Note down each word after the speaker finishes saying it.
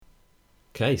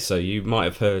Okay, so you might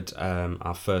have heard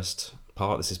our first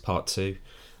part. This is part 2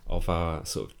 of our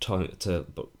sort of time to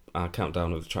our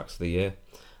countdown of the tracks of the year.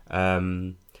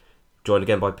 Joined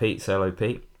again by Pete. Say hello,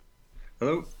 Pete.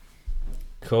 Hello.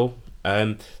 Cool.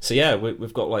 So yeah,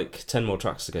 we've got like 10 more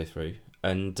tracks to go through,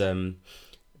 and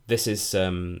this is a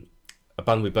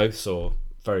band we both saw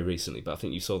very recently, but I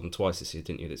think you saw them twice this year,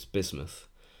 didn't you? It's Bismuth.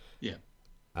 Yeah.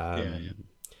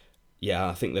 Yeah,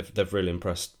 I think they've really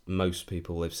impressed most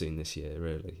people they've seen this year,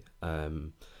 really.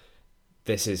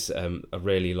 This is a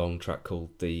really long track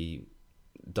called The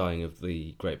Dying of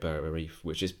the Great Barrier Reef,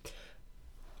 which is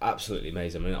absolutely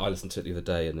amazing. I mean, I listened to it the other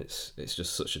day, and it's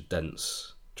just such a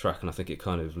dense track, and I think it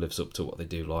kind of lives up to what they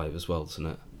do live as well, doesn't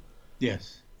it?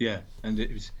 Yes, yeah, and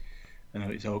it was. I know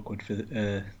it's awkward for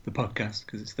the podcast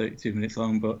because it's 32 minutes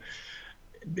long, but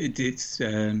it is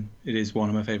one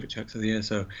of my favourite tracks of the year.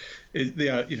 So they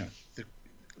are,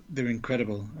 they're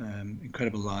incredible,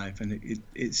 incredible live, and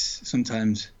it's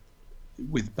sometimes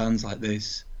with bands like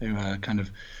this who are kind of,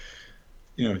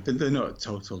 they're not a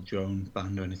total drone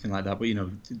band or anything like that, but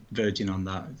verging on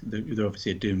that, they're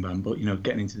obviously a doom band, but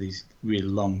getting into these really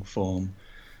long form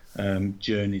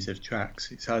journeys of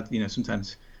tracks, it's hard.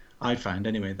 Sometimes I find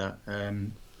anyway that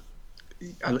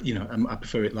I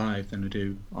prefer it live than I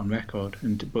do on record,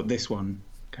 but this one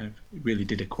kind of really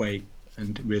did equate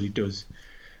and really does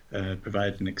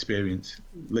provide an experience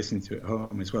listening to it at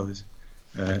home as well as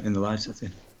in the live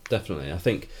setting. Definitely. I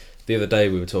think the other day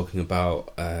we were talking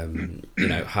about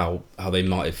how they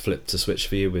might have flipped a switch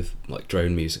for you with like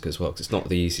drone music as well, because it's not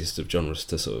the easiest of genres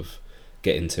to sort of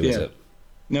get into, is it?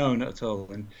 No, not at all.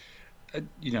 And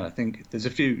I think there's a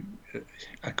few.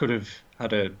 I could have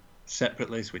had a separate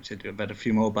list, which I've had a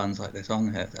few more bands like this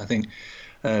on here. I think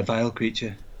Vile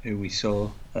Creature, who we saw.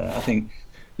 I think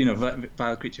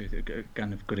Vile Creature is a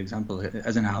kind of good example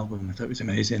as an album. I thought it was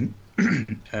amazing,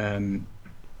 and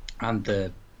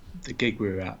the gig we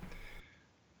were at,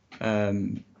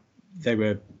 they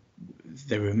were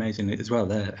amazing as well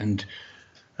there. And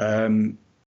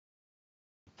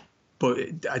but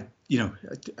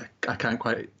I can't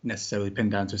quite necessarily pin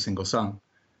down to a single song.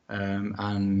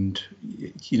 And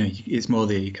it's more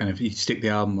the kind of you stick the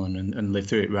album on and live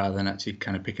through it rather than actually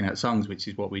kind of picking out songs, which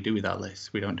is what we do with that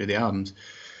list. We don't do the albums.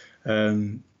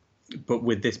 But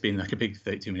with this being like a big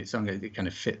 32-minute song, it kind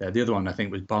of fit there. The other one I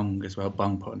think was Bong as well.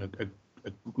 Bong put on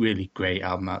a really great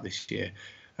album out this year,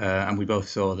 and we both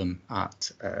saw them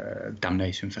at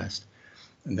Damnation Fest,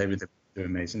 and they were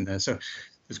amazing there. So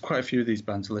there's quite a few of these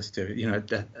bands to listen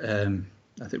to.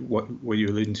 I think what you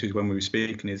were alluding to when we were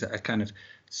speaking is that I kind of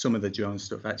some of the drone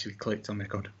stuff actually clicked on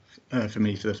record for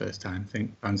me for the first time. I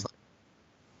think bands like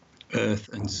Earth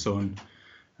and Sun,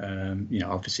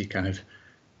 obviously kind of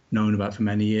known about for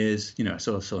many years. I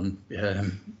saw Sun. I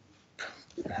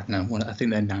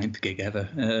think their 9th gig ever,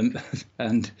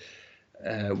 and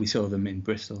we saw them in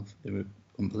Bristol. They were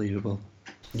unbelievable.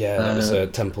 Yeah, that was a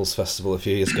Temples Festival a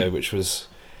few years ago, which was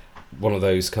one of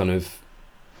those kind of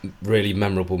really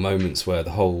memorable moments where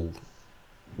the whole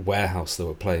warehouse they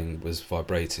were playing was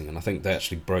vibrating, and I think they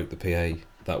actually broke the PA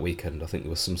that weekend. I think there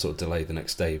was some sort of delay the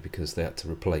next day because they had to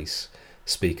replace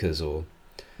speakers or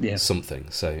something.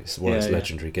 So it's one of those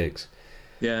legendary gigs.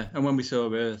 Yeah, and when we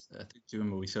saw Earth, I think, do you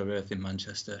remember we saw Earth in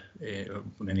Manchester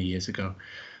many years ago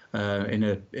in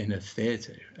a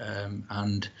theatre,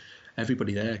 and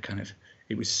everybody there kind of,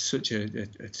 it was such a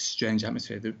strange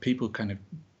atmosphere. The people kind of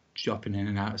dropping in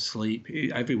and out of sleep.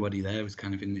 Everybody there was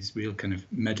kind of in this real kind of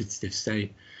meditative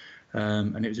state,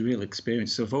 and it was a real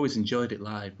experience. So I've always enjoyed it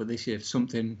live, but this year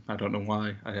something, I don't know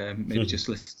why, maybe just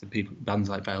listening to bands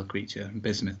like Vile Creature and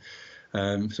Bismuth,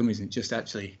 for some reason it just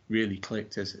actually really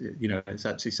clicked as it's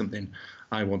actually something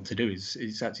I want to do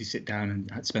is actually sit down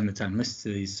and spend the time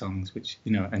listening to these songs, which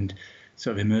and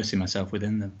sort of immersing myself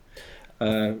within them.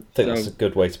 I think that's a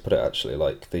good way to put it, actually,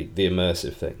 like the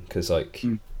immersive thing, because like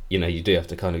you do have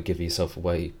to kind of give yourself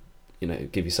away,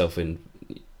 give yourself in.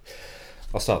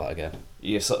 I'll start that again.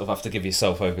 You sort of have to give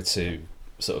yourself over to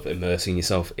sort of immersing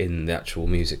yourself in the actual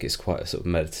music. It's quite a sort of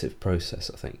meditative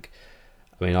process, I think.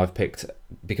 I mean, I've picked,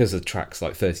 because the track's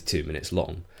like 32 minutes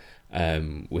long,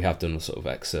 we have done a sort of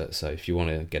excerpt, so if you want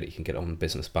to get it, you can get it on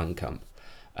Business Bandcamp.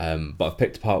 But I've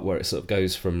picked a part where it sort of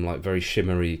goes from like very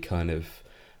shimmery kind of,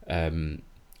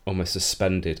 almost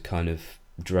suspended kind of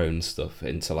drone stuff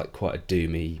into like quite a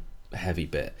doomy, heavy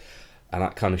bit. And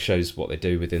that kind of shows what they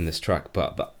do within this track,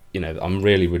 but I'm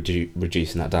really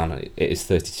reducing that down. It is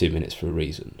 32 minutes for a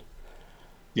reason.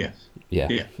 Yes.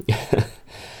 Yeah.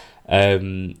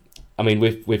 I mean,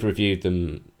 we've reviewed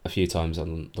them a few times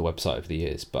on the website over the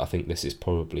years, but I think this is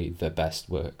probably their best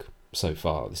work so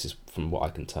far. This is from what I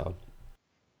can tell.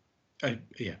 I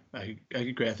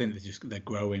agree. I think they're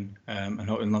growing, and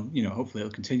hopefully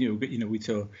it'll continue. But we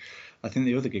saw, I think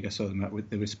the other gig I saw them at,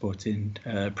 they were supporting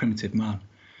Primitive Man,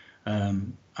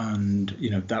 and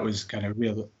that was kind of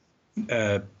real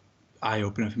eye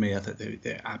opener for me. I thought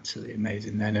they're absolutely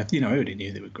amazing. Then I already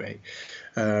knew they were great,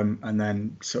 and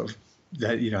then sort of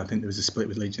I think there was a split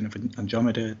with Legion of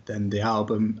Andromeda, then the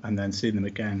album, and then seeing them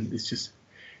again. It's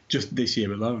just this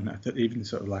year alone. I thought even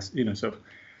sort of last sort of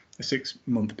a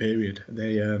 6-month period,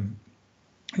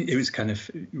 it was kind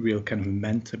of real kind of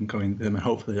momentum going to them, and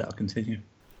hopefully that'll continue.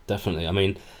 Definitely. I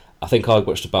mean, I think I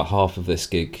watched about half of this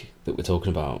gig that we're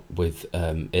talking about with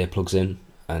earplugs in,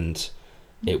 and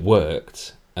it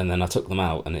worked, and then I took them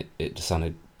out and it just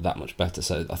sounded that much better.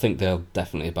 So I think they're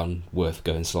definitely a band worth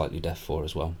going slightly deaf for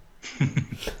as well.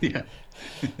 Yeah.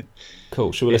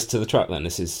 Cool. Shall we listen to the track then?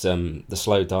 This is The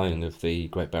Slow Dying of the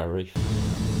Great Barrier Reef.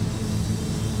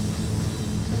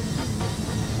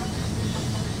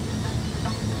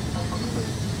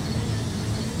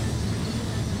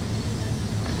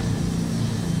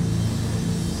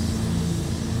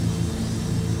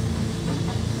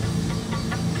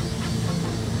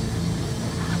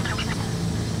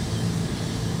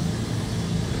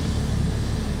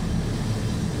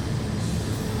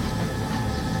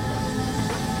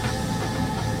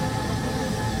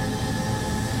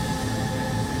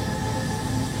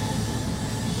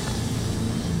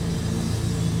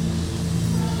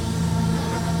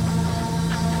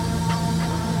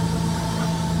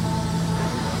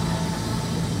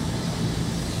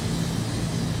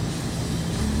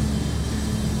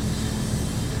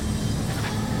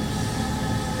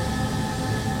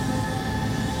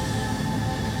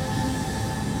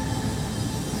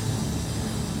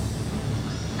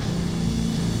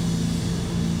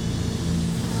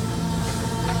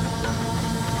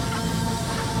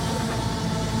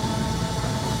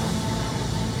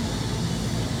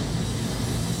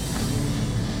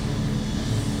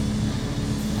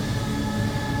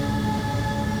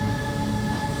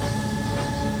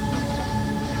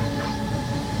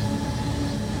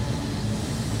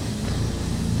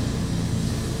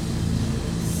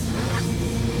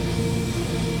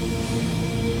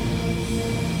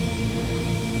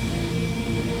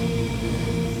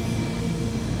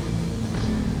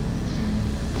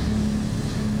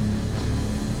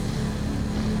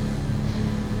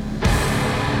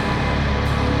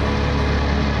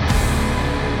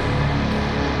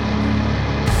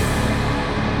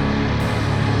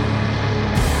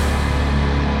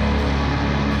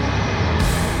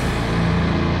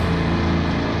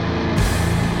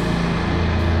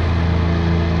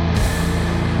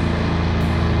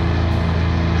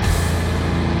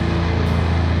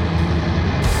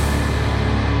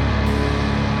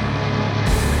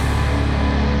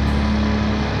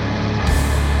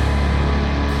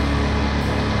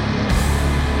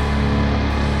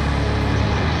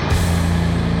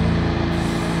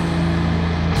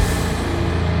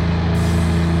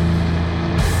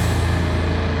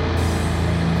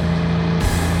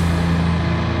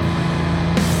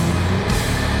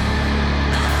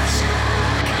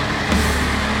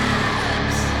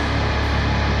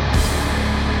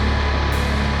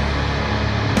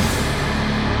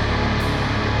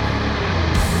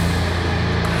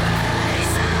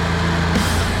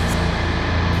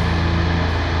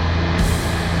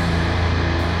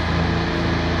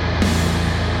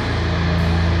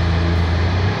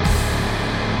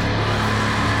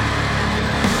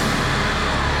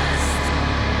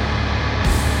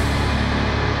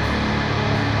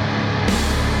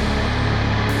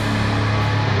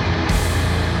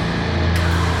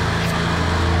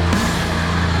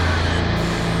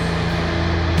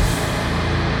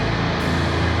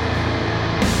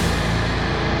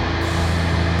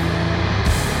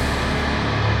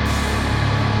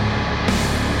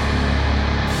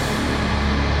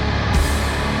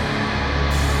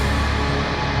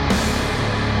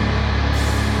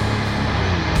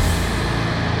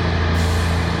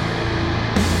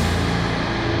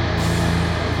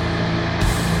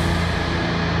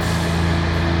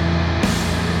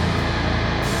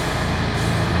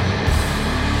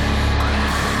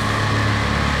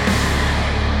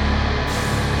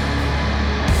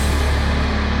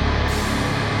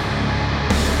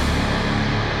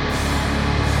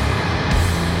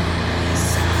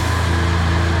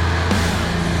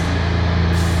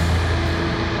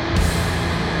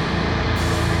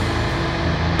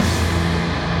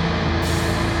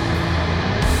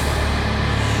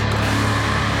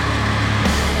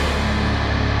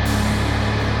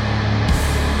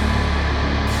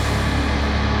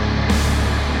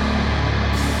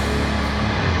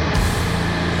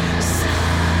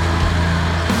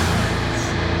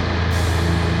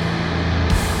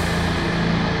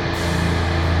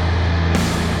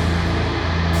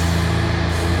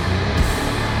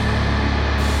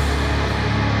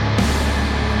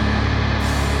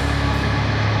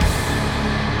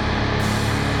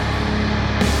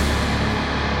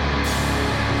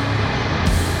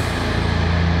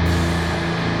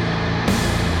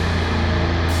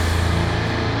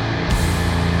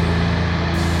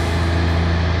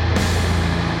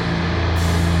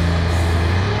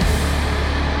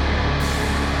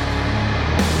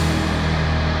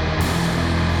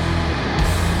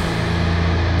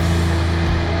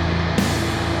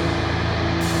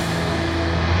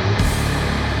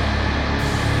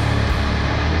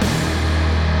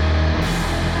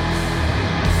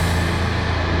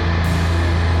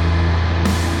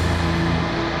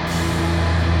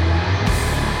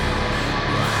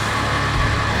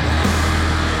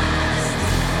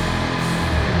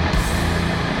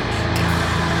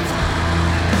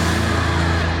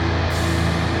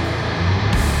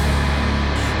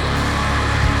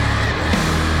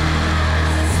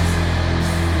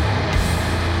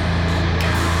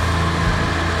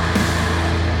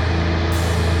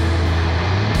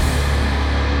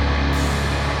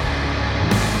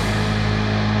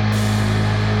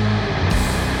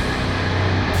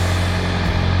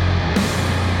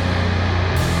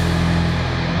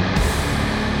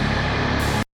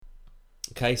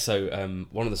 Okay, so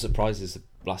one of the surprises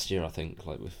last year, I think,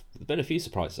 like there's been a few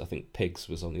surprises. I think Pigs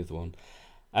was on the other one.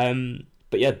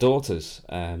 But yeah, Daughters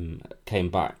came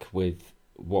back with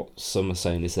what some are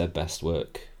saying is their best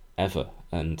work ever,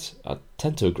 and I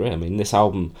tend to agree. I mean, this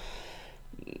album,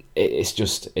 it's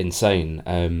just insane.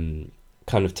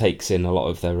 Kind of takes in a lot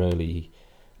of their early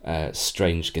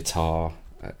strange guitar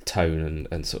tone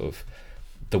and sort of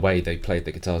the way they played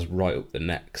the guitars right up the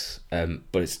necks,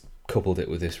 but it's coupled it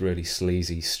with this really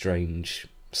sleazy, strange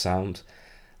sound.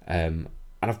 And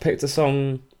I've picked a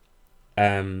song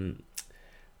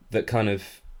that kind of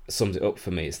sums it up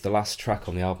for me. It's the last track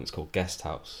on the album. It's called Guest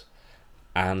House,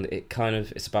 and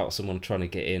it's about someone trying to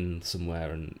get in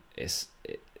somewhere, and it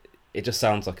just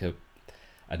sounds like a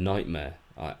nightmare.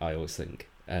 I always think.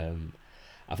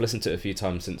 I've listened to it a few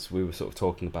times since we were sort of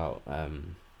talking about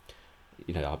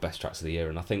our best tracks of the year,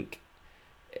 and I think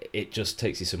it just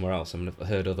takes you somewhere else. I mean, I've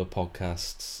heard other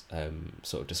podcasts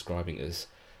sort of describing it as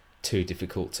too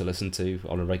difficult to listen to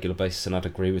on a regular basis, and I'd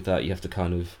agree with that. You have to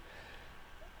kind of,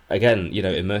 again,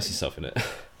 immerse yourself in it.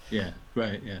 Yeah,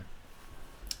 right, yeah.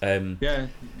 Yeah.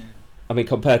 I mean,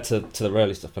 compared to the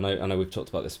early stuff, I know we've talked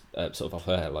about this sort of off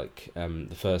air, like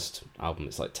the first album,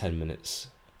 it's like 10 minutes,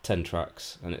 10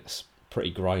 tracks, and it's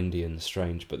pretty grindy and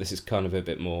strange, but this is kind of a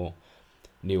bit more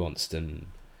nuanced and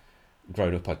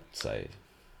grown up, I'd say.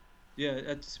 Yeah,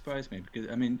 it surprised me because,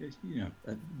 I mean,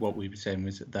 what we were saying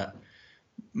was that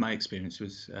my experience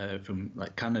was from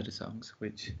like Canada songs,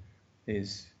 which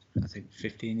is, I think,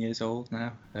 15 years old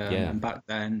now. And back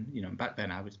then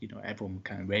I was, everyone was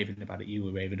kind of raving about it. You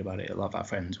were raving about it. A lot of our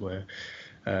friends were.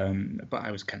 But I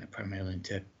was kind of primarily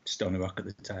into stoner rock at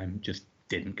the time, just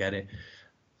didn't get it.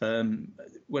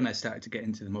 When I started to get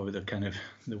into the more of the kind of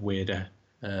the weirder,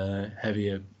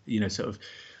 heavier, sort of,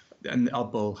 and the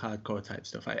oddball hardcore type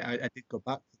stuff, I did go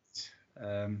back to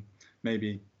this,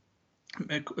 maybe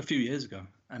a few years ago,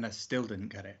 and I still didn't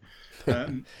get it.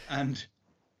 And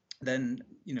then,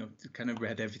 kind of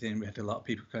read a lot of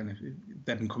people kind of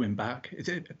them coming back.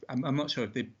 I'm not sure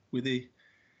if did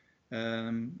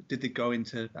they go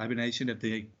into hibernation? Have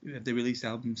they released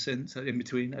albums since in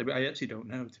between? I actually don't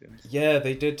know, to be honest. Yeah,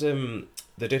 they did.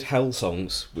 They did Hell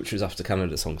Songs, which was after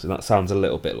Canada Songs, and that sounds a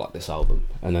little bit like this album.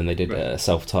 And then they did a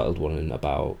self-titled one in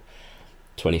about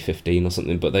 2015 or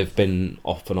something. But they've been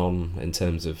off and on in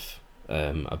terms of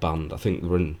a band. I think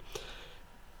they're in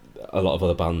a lot of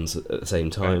other bands at the same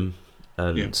time.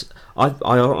 And I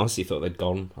honestly thought they'd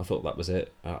gone. I thought that was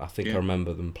it. I think I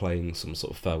remember them playing some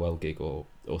sort of farewell gig or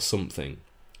something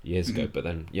years ago. But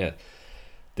then,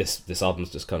 this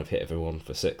album's just kind of hit everyone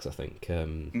for six, I think. I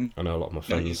know a lot of my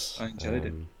friends. I enjoyed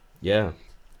it. Yeah.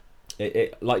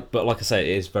 But like I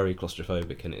say, it is very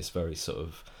claustrophobic, and it's very sort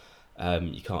of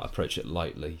you can't approach it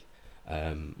lightly.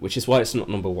 Which is why it's not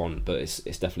number one, but it's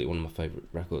definitely one of my favourite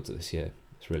records of this year.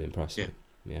 It's really impressive.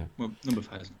 Yeah. Well, number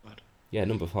 5 isn't bad. Yeah,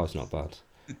 number 5's not bad.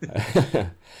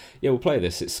 Yeah, we'll play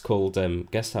this. It's called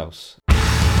Guest House.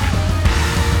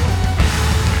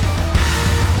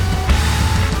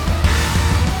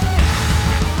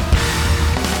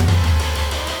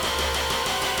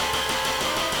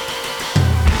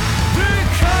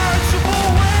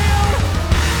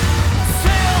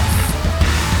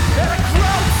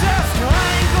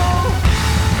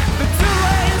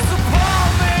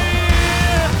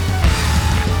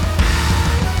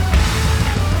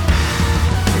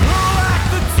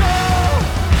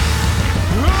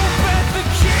 Open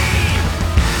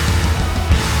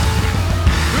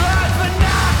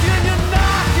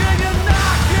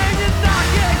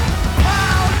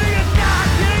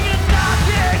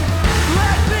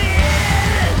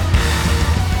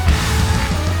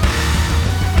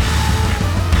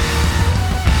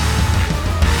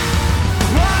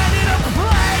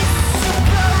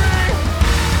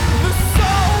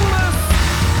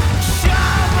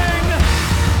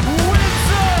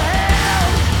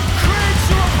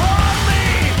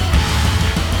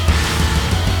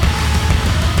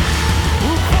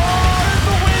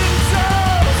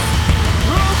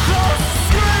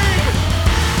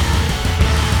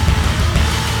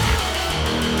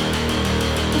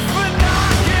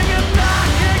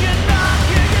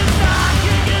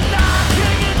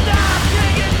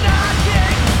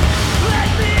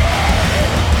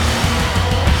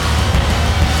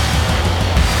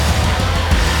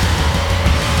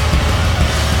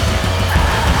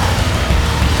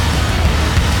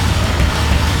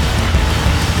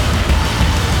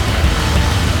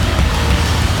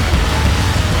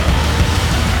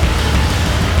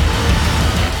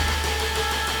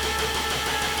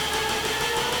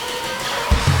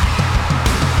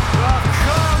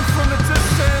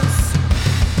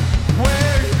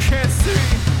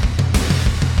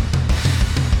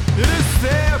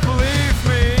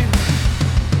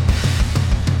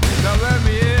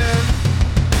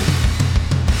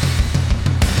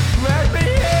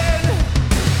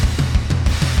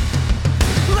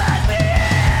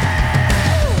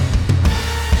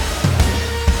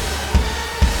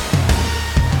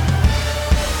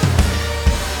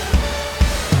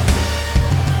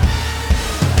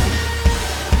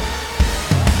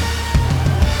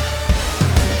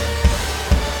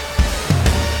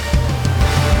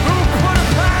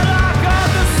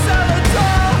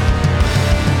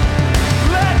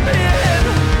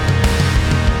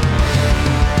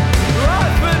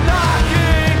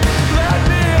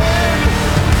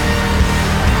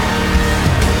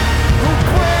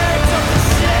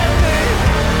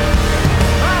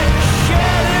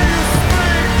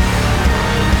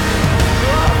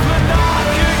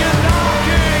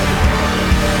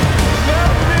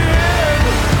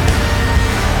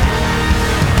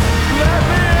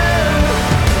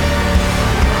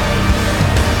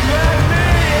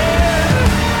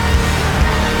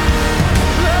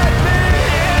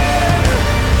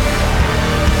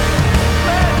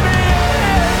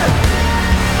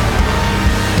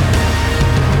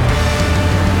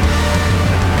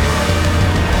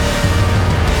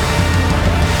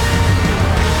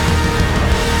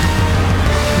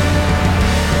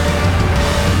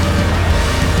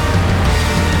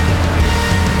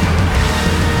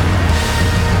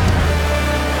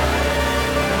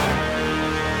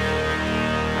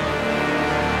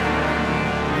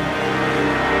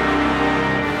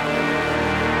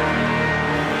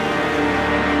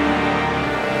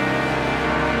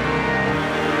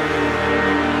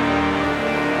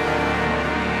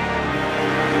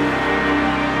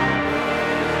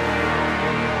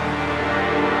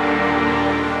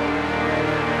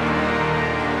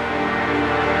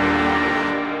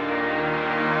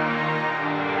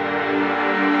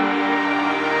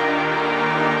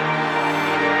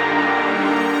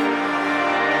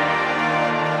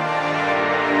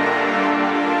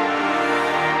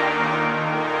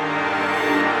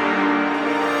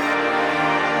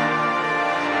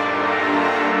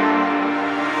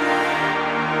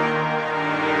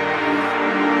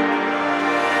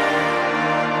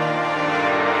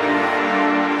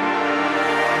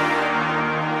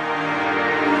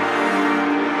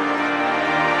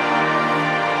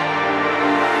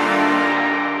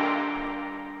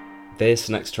this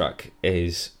next track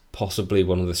is possibly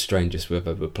one of the strangest we've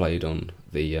ever played on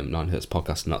the Ninehertz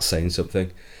podcast, and that's saying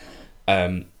something.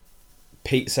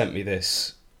 Pete sent me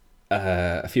this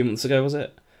a few months ago, was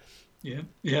it? Yeah.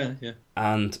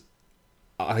 And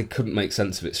I couldn't make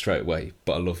sense of it straight away,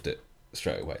 but I loved it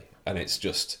straight away. And it's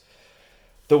just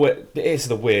it's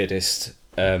the weirdest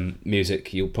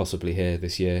music you'll possibly hear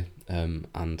this year.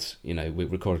 And you know, we're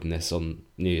recording this on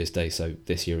New Year's Day, so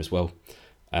this year as well.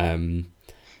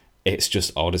 It's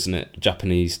just odd, isn't it?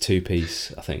 Japanese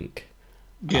 2-piece, I think.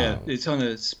 Yeah, it's on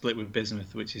a split with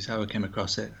Bismuth, which is how I came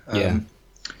across it. Yeah.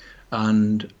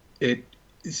 And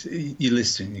you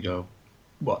listen and you go,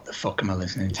 what the fuck am I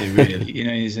listening to, really? You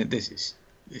know, this is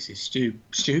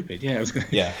stupid. Yeah, I was going.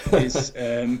 Yeah. That's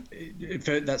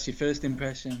your first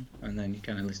impression, and then you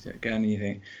kind of listen to it again, and you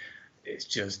think it's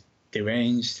just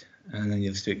deranged, and then you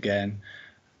listen to it again,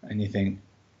 and you think,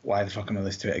 why the fuck am I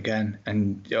listening to it again?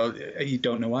 And you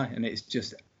don't know why, and it's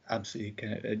just absolutely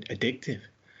kind of addictive.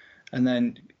 And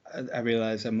then I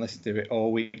realised I'm listening to it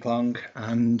all week long,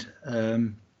 and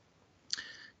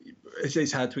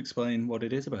it's hard to explain what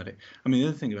it is about it. I mean, the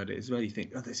other thing about it is where you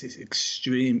think, oh, this is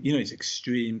extreme, you know, it's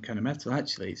extreme kind of metal.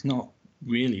 Actually, it's not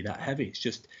really that heavy. It's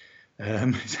just,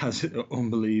 it has an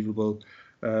unbelievable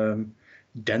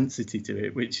density to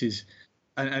it, which is,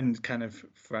 and kind of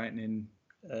frightening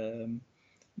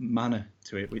manner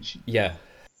to it, which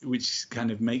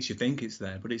kind of makes you think it's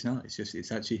there, but it's not.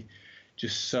 It's actually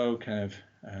just so kind of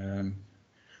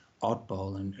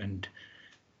oddball and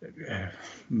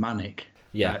manic.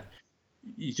 Yeah.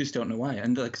 You just don't know why.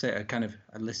 And like I say,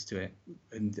 I listened to it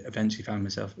and eventually found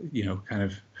myself, you know, kind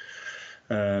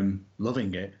of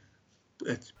loving it.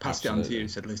 Passed it on to you,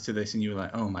 said, listen to this, and you were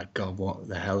like, oh my God, what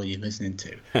the hell are you listening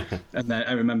to? And then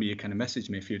I remember you kind of messaged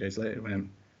me a few days later when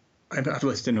I've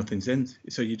listened to nothing since.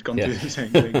 So you'd gone through the same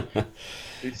thing.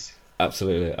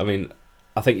 Absolutely. I mean,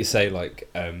 I think you say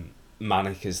like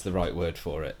manic is the right word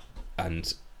for it,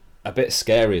 and a bit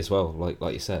scary as well.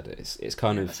 Like you said, it's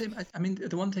kind of. I mean,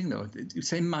 the one thing though, you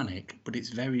say manic, but it's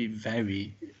very,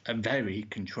 very, very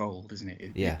controlled, isn't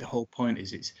it? The whole point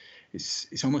is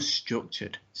it's almost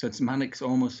structured. So it's manic's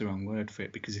almost the wrong word for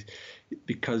it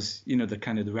because you know the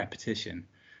kind of the repetition,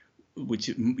 which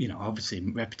you know obviously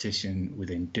repetition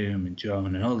within Doom and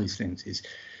Drone and all these things is,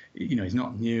 you know, it's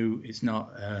not new. It's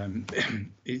not.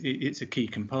 It's a key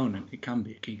component. It can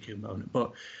be a key component,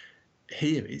 but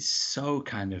here it's so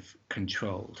kind of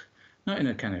controlled, not in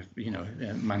a kind of, you know,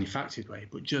 manufactured way,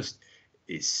 but just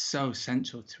it's so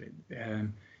central to it.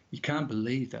 You can't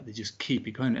believe that they just keep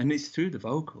it going, and it's through the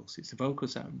vocals. It's the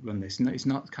vocals that run this. It's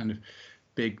not kind of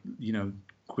big, you know,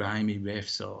 grimy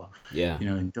riffs or you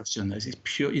know, industrial noise. It's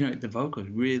pure, you know, the vocals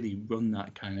really run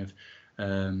that kind of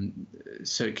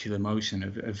circular motion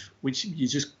of which you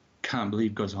just can't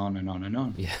believe goes on and on and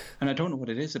on. Yeah. And I don't know what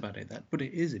it is about it, but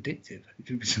it is addictive.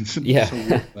 So Yeah.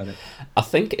 about it. I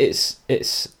think it's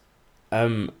it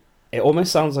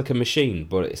almost sounds like a machine,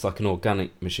 but it's like an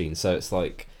organic machine. So it's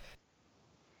like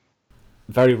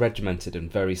very regimented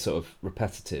and very sort of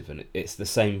repetitive, and it's the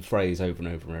same phrase over and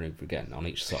over and over again on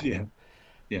each song.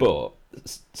 Yeah. But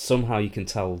somehow you can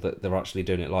tell that they're actually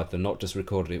doing it live. They're not just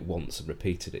recorded it once and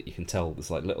repeated it. You can tell there's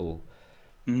like little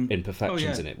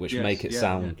imperfections in it, which make it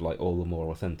sound like all the more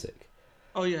authentic.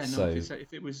 Oh yeah, no. So,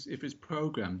 if it was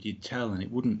programmed, you'd tell, and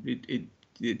it wouldn't.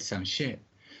 It sounds shit.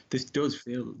 This does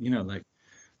feel, you know,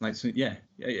 like so. Yeah,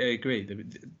 I agree.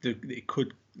 It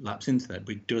could lapse into that,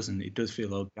 but it doesn't. It does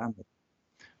feel organic.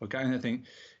 I think,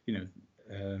 you know,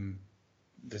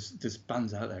 there's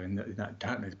bands out there in that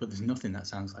darkness, but there's nothing that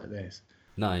sounds like this.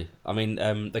 No, I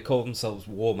mean, they call themselves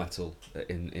war metal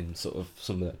in sort of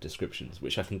some of their descriptions,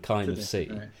 which I can kind of see.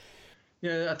 Right.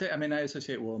 Yeah, I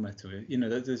associate war metal. You know,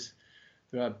 there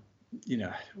are, you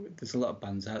know, there's a lot of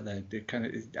bands out there. They kind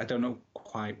of, I don't know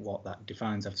quite what that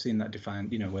defines. I've seen that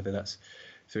defined, you know, whether that's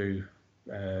through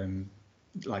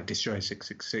like Destroy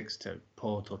 666 to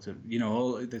Portal to, you know,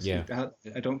 all this. Yeah.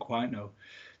 I don't quite know.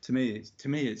 To me, it's.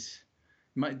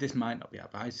 This might not be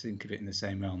out, but I think of it in the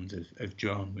same realms of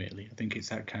Drone, really. I think it's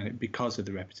that kind of, because of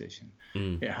the repetition,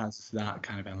 it has that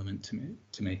kind of element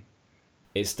to me.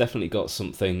 It's definitely got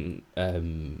something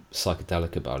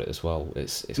psychedelic about it as well.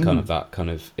 It's kind of that kind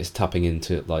of, it's tapping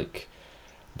into like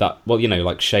that, well, you know,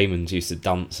 like shamans used to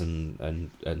dance and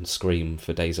scream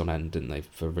for days on end, didn't they,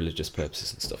 for religious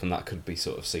purposes and stuff, and that could be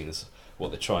sort of seen as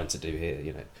what they're trying to do here,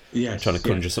 you know. Trying to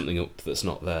conjure something up that's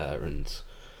not there, and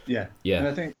and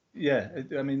I think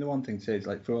I mean, the one thing to say is,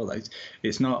 like, for all that,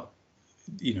 it's not,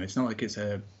 you know, it's not like it's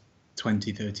a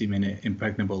 20-30 minute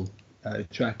impregnable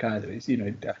track either. It's, you know,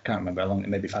 I can't remember how long,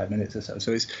 maybe 5 minutes or so.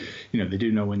 So it's, you know, they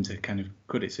do know when to kind of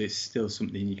cut it. So it's still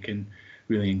something you can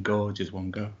really engorge as one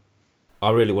go. I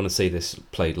really want to see this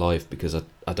played live because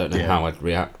I don't know how I'd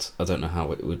react. I don't know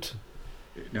how it would.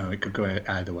 No, it could go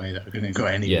either way. That could go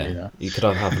any way. That you could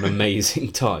either have an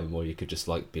amazing time, or you could just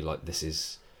like be like, this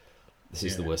is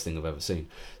the worst thing I've ever seen.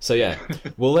 So yeah,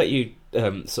 we'll let you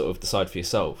sort of decide for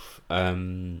yourself.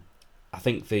 I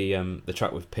think the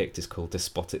track we've picked is called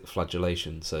Despotic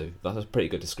Flagellation, so that's a pretty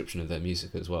good description of their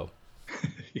music as well.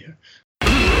 Yeah.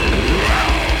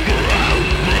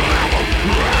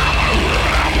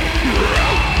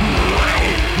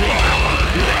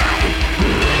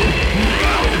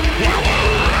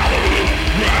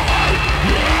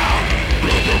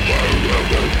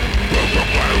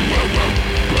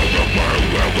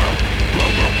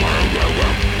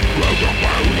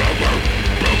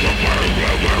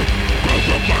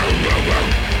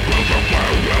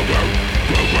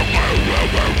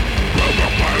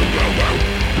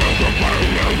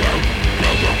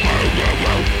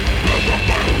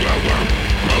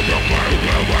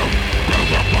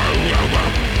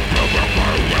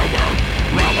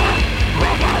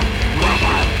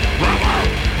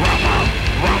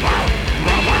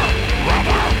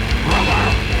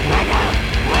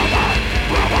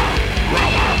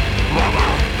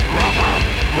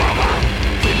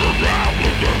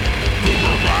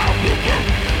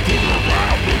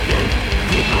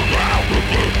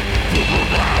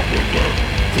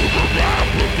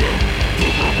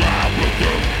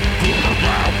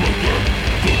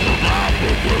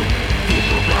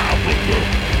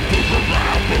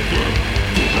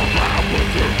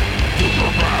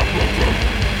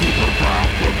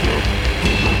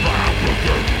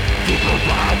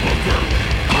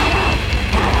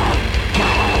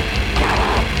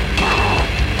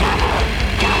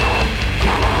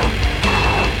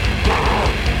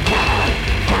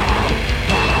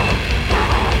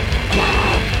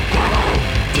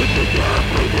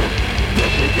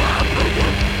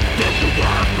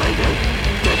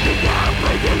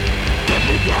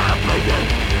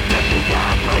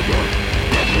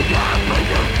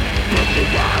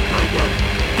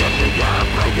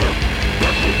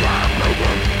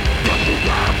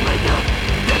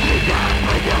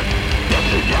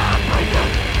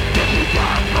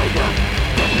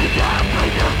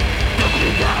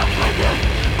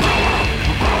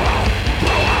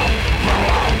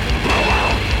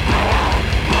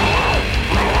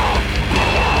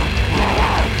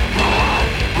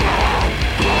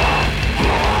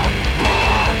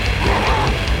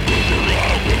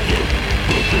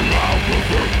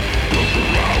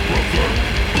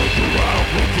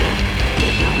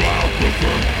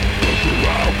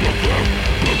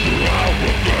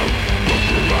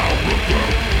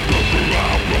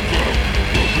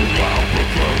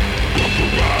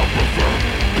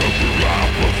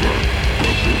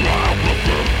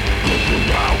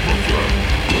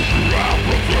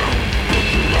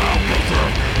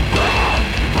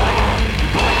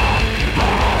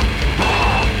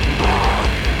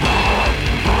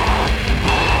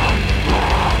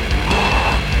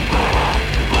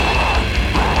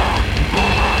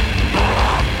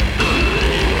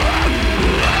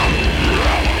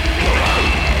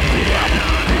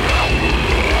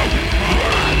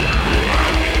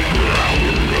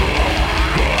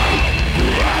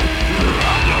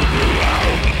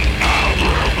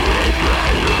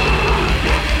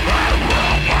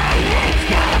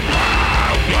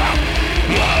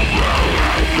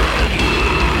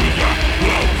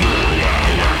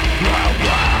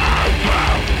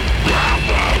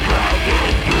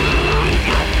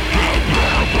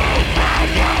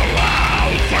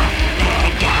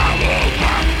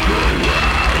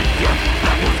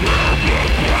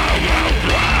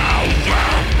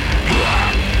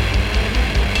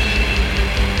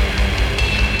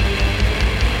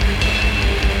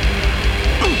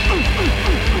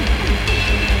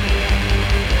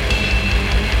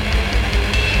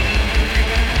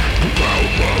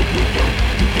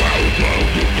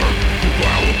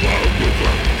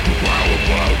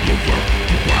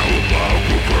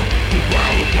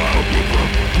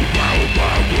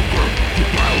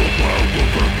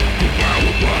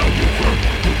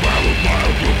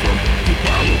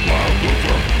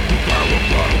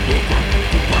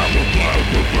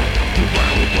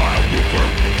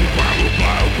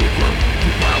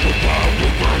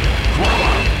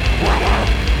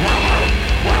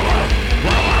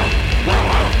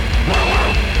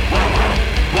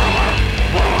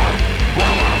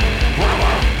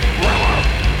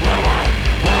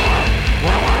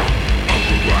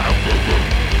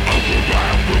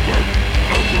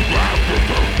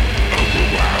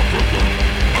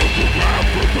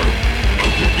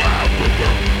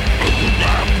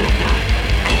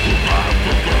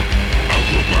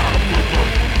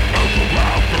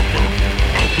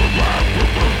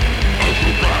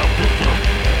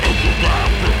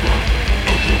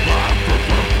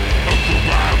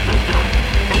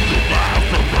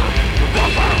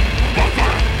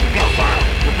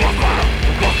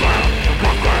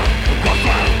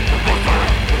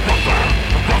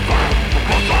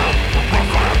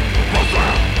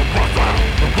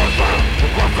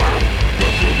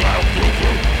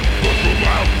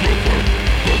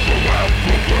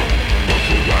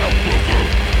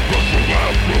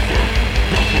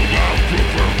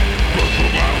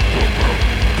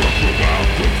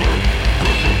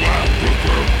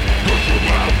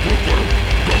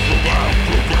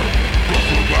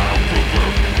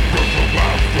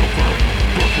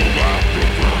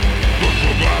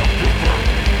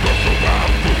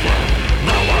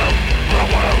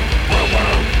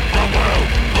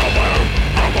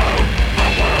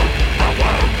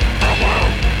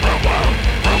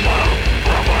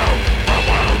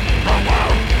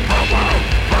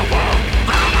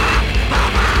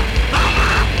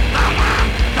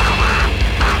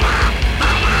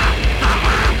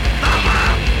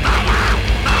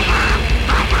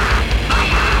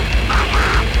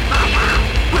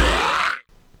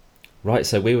 Right,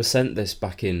 so we were sent this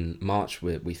back in March,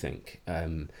 we think,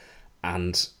 and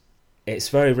it's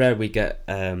very rare we get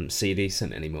CDs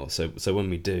sent anymore. So when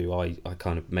we do, I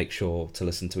kind of make sure to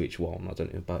listen to each one. I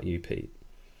don't know about you, Pete.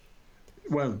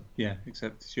 Well, yeah,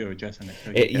 except it's your address on it.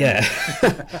 So Yeah,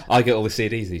 I get all the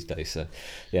CDs these days. So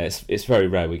yeah, it's very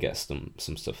rare we get some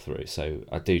stuff through. So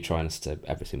I do try and listen to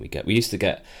everything we get. We used to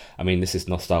get, I mean, this is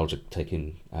nostalgia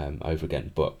taking over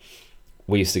again, but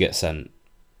we used to get sent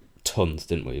tons,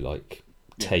 didn't we? Like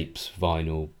tapes,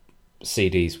 vinyl,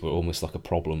 CDs were almost like a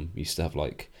problem. You used to have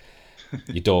like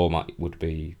your doormat would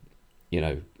be,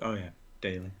 Oh yeah,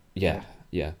 daily. Yeah.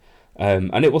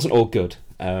 And it wasn't all good.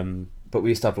 But we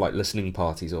used to have like listening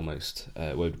parties almost,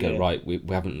 where we'd go, right, we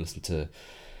haven't listened to,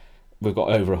 we've got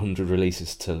over 100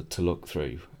 releases to look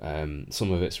through.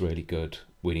 Some of it's really good.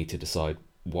 We need to decide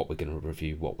what we're going to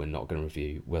review, what we're not going to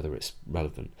review, whether it's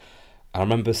relevant. I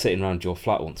remember sitting around your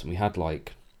flat once and we had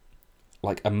like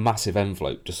a massive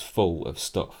envelope just full of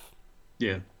stuff.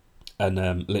 Yeah.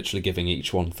 And literally giving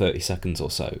each one 30 seconds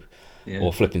or so,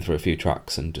 or flipping through a few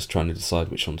tracks and just trying to decide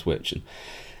which one's which. And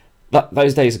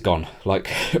those days are gone. Like,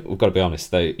 we've got to be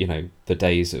honest. The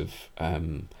days of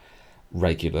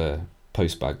regular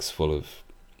post bags full of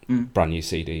brand new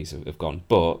CDs have gone.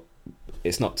 But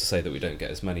it's not to say that we don't get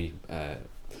as many,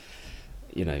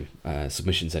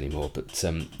 submissions anymore. But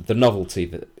the novelty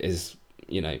that is,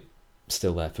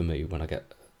 still there for me when I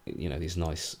get, these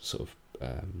nice sort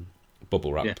of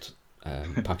bubble wrapped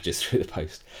packages through the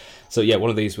post. So yeah, one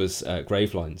of these was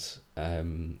Grave Lines.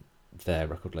 Their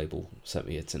record label sent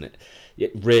me it, and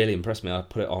it really impressed me. I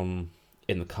put it on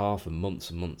in the car for months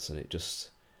and months, and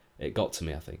it got to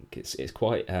me. I think it's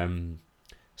quite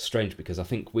strange because I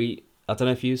think I don't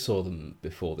know if you saw them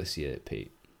before this year,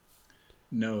 Pete.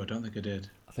 No, I don't think I did.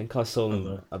 I think I saw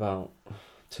them about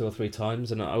 2 or 3 times,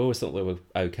 and I always thought they were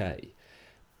okay.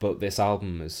 But this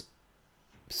album is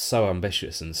so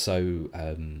ambitious and so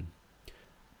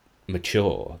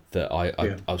mature that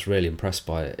I was really impressed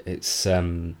by it. It's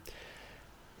Fed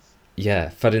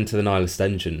Into the Nihilist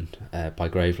Engine by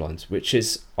Grave Lines, which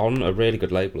is on a really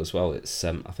good label as well. It's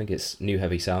I think it's New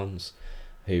Heavy Sounds,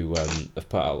 who have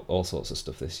put out all sorts of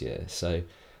stuff this year. So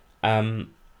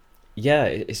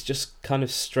it's just kind of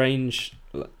strange.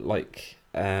 Like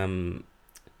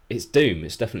it's doom.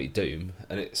 It's definitely doom,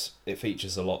 and it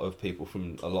features a lot of people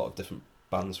from a lot of different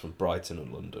bands from Brighton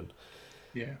and London.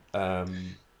 Yeah. I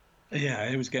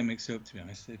always get mixed up, to be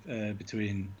honest,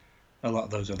 between a lot of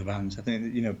those other bands. I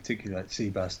think, particularly like Sea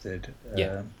Bastard,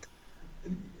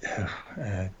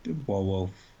 Warwolf,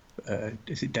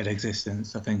 is it Dead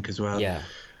Existence, I think, as well. Yeah.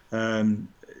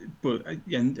 But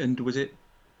and was it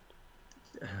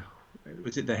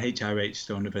the HRH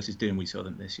Stoner versus Doom we saw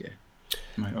them this year?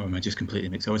 Am I just completely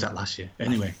mixed? Or was that last year?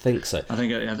 Anyway, I think so. I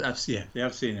think I've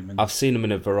seen them. I've seen them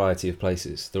in a variety of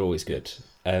places. They're always good.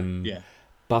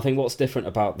 But I think what's different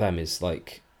about them is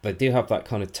like they do have that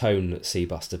kind of tone that Sea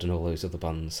Bastard and all those other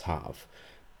bands have,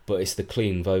 but it's the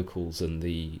clean vocals and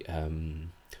the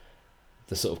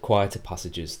sort of quieter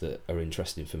passages that are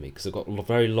interesting for me because they've got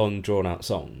very long, drawn out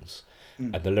songs,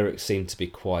 and the lyrics seem to be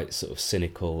quite sort of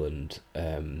cynical and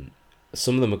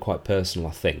some of them are quite personal,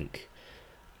 I think.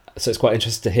 So it's quite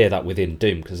interesting to hear that within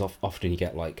Doom because often you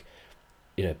get like,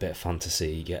 a bit of fantasy,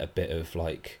 you get a bit of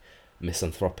like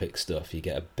misanthropic stuff, you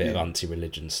get a bit of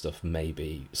anti-religion stuff,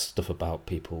 maybe stuff about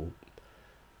people,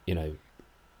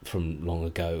 from long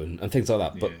ago and things like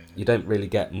that. But you don't really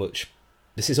get much.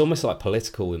 This is almost like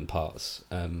political in parts,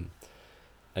 and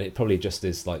it probably just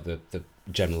is like the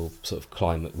general sort of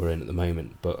climate we're in at the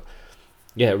moment. But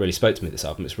yeah, it really spoke to me, this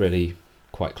album. It's really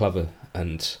quite clever,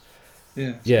 and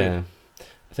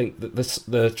I think that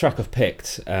the track I've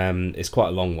picked is quite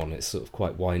a long one. It's sort of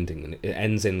quite winding, and it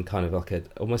ends in kind of like a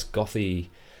almost gothy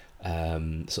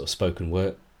sort of spoken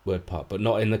word part, but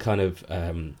not in the kind of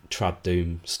trad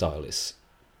doom style. It's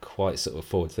quite sort of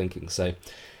forward thinking. So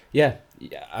yeah,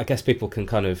 I guess people can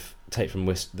kind of take from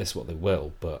this what they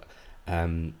will, but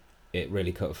it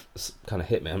really kind of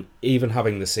hit me. Even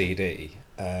having the CD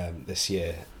this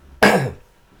year, I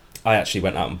actually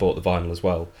went out and bought the vinyl as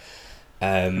well.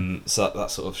 So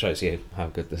that sort of shows you how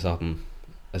good this album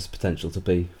has potential to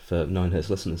be for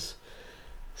Ninehertz listeners.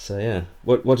 So yeah,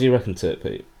 what do you reckon to it,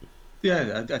 Pete?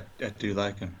 Yeah, I do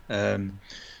like him. And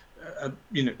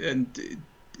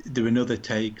there another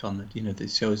take on it.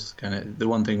 That shows kind of the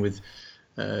one thing with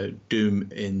doom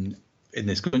in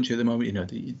this country at the moment.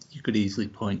 That you could easily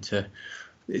point to.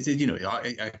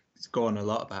 I go on a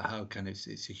lot about how kind of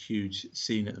it's a huge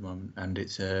scene at the moment, and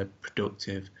it's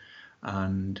productive.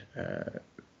 And I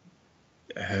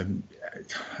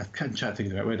can't try to think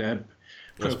of the right word.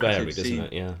 It's varied, isn't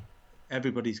it? Yeah.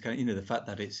 Everybody's kind of, the fact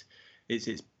that it's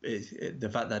it's the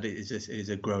fact that it is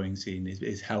a growing scene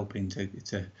is helping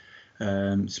to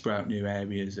sprout new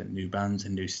areas and new bands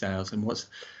and new styles. And what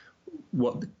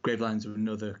the Grave Lines are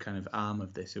another kind of arm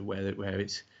of this, where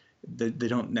it's they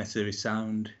don't necessarily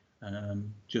sound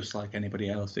just like anybody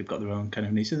else. They've got their own kind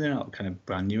of niche. They're not kind of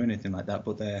brand new or anything like that,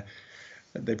 but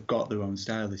they've got their own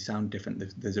style. They sound different.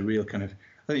 There's a real kind of,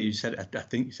 I think you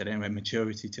said anyway,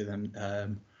 maturity to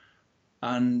them,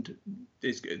 and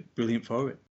it's brilliant for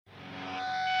it.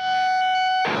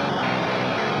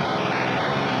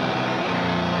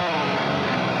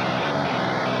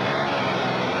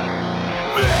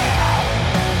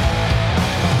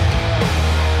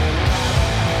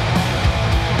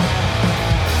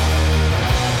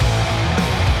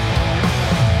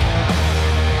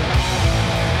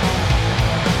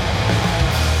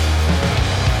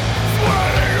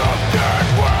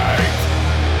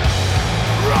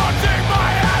 Rotting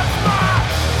my asthma.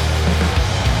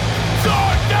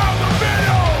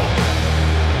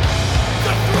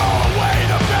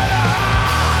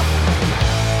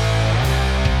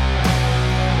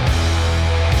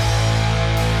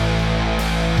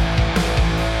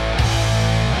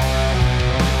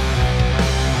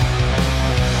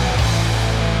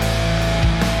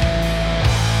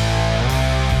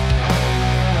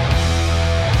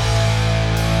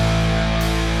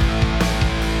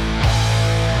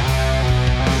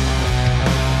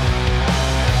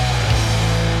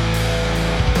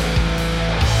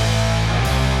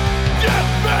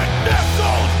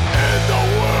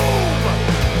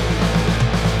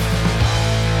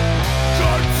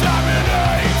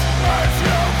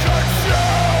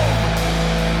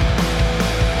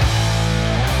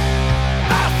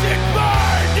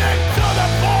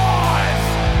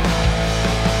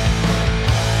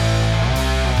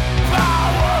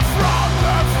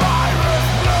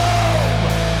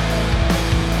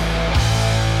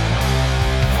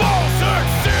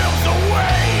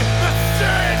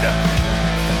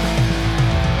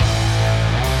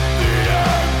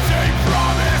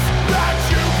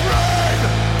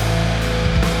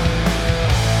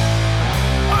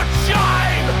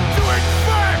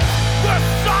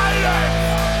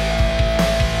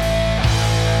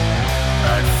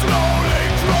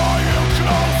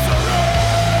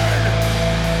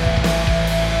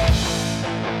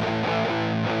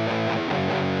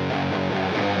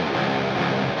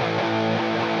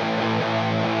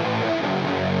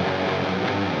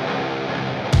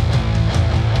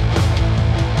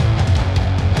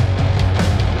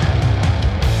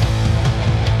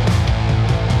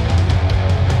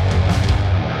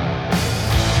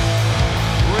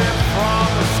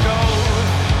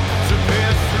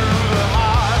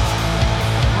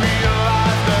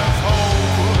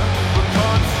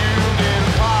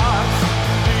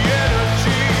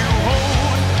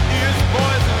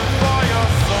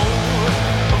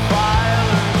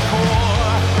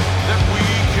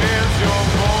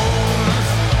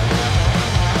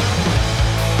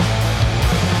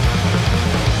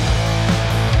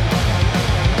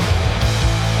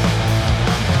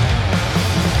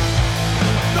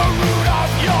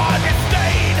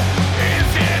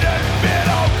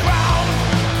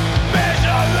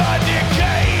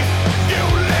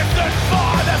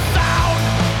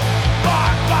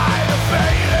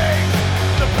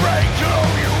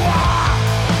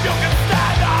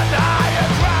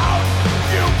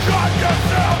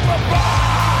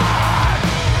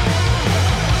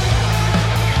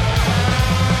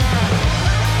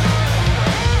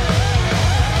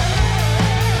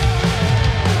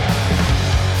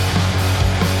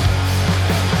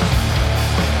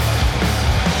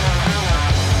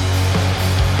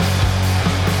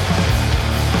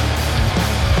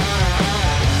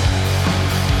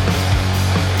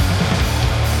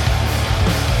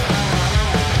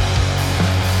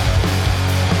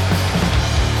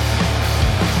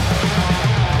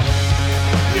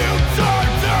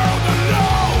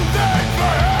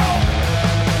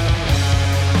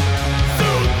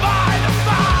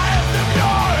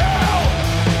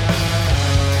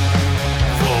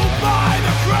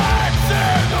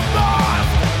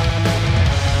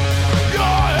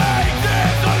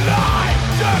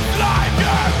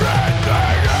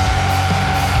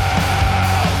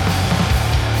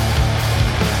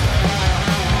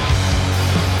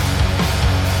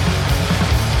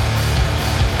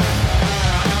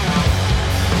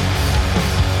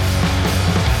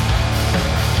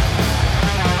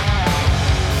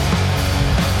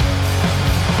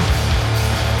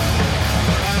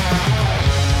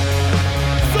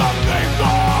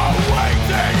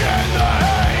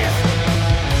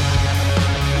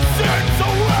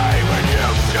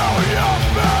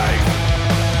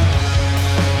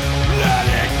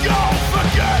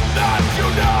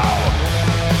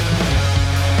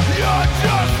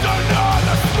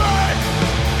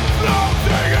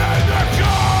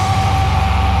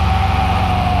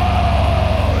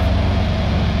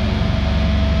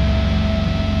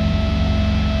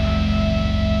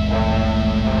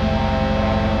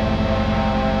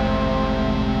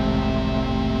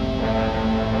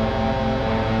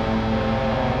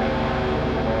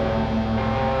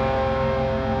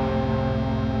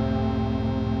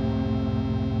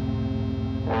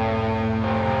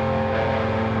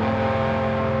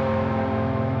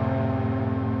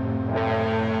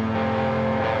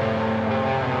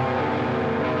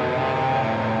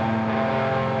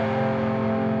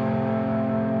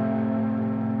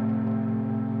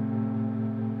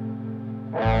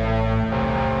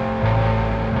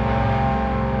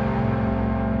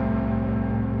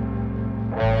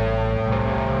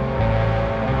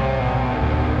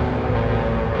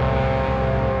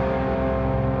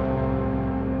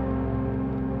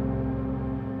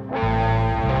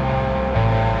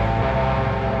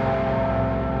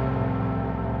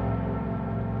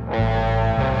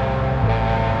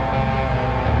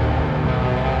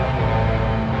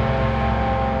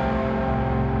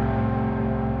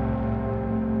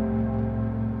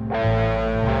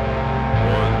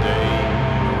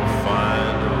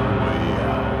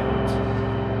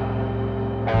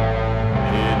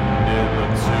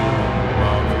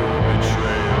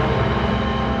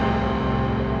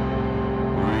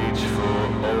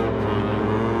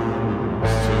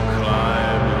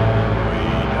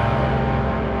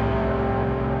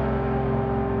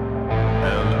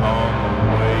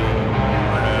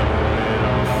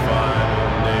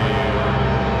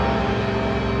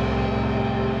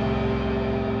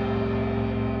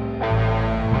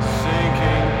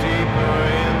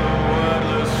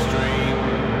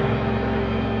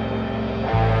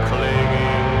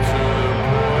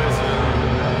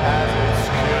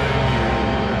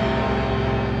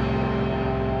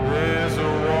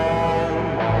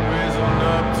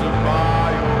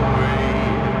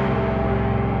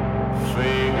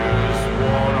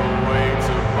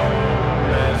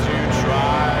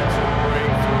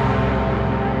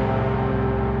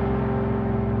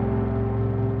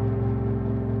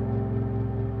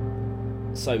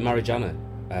 So Marijannah,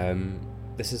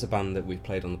 this is a band that we've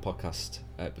played on the podcast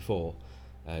before.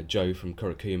 Joe from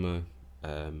Kurokuma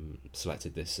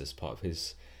selected this as part of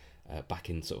his back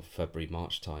in sort of February,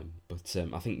 March time. But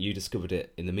I think you discovered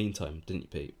it in the meantime, didn't you,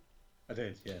 Pete? I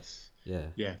did, yes.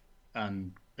 Yeah,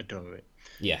 and adore it.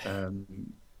 Yeah.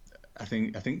 I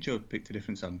think Joe picked a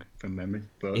different song from memory,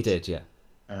 but he did, yeah.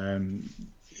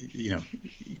 You know,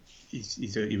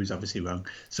 he was obviously wrong.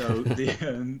 So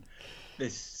the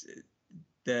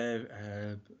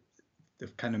they're the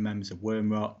kind of members of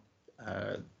Wormrot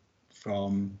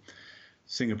from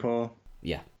Singapore.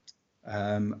 Yeah.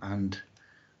 And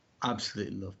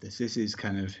absolutely love this. This is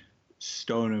kind of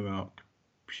stoner rock,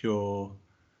 pure.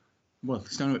 Well,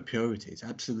 stoner rock purity. It's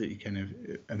absolutely kind of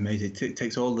amazing. It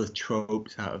takes all the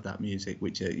tropes out of that music,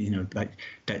 which are, you know, like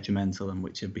detrimental and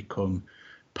which have become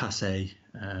passé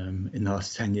in the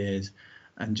last 10 years,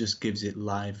 and just gives it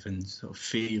life and sort of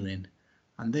feeling.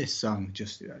 And this song,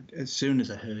 just as soon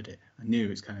as I heard it, I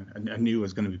knew I knew I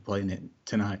was going to be playing it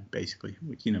tonight, basically,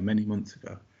 which, you know, many months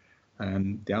ago.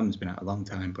 The album's been out a long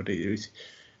time, but it was a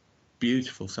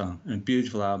beautiful song and a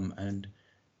beautiful album. And,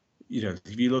 you know,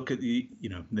 if you look at the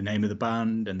name of the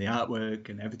band and the artwork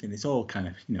and everything, it's all kind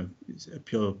of, you know, it's a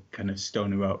pure kind of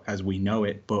stoner rock as we know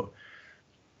it. But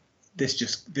this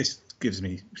gives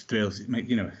me thrills. It makes,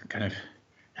 you know, kind of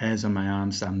hairs on my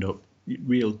arm stand up,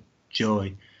 real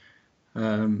joy.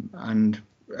 And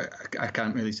I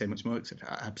can't really say much more except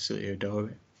I absolutely adore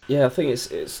it. Yeah, I think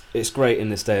it's great in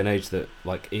this day and age that,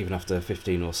 like, even after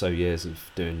 15 or so years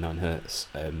of doing Ninehertz,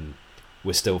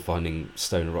 we're still finding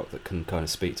stoner rock that can kind of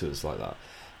speak to us like that.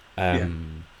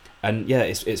 And yeah,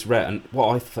 it's rare. And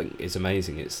what I think is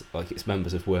amazing is, like, it's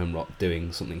members of Wormrot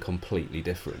doing something completely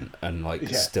different and, like,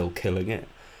 still killing it.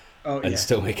 And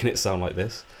still making it sound like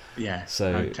this. Yeah.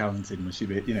 So how talented must you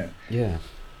be, you know? Yeah.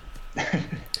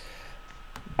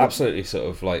 Absolutely sort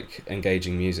of like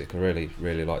engaging music. I really,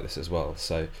 really like this as well.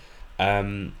 So I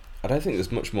don't think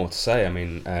there's much more to say. I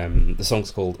mean, the song's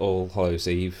called All Hallows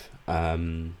Eve,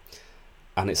 and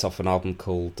it's off an album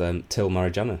called Till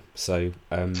Marijannah. So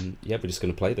yeah, we're just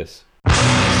going to play this.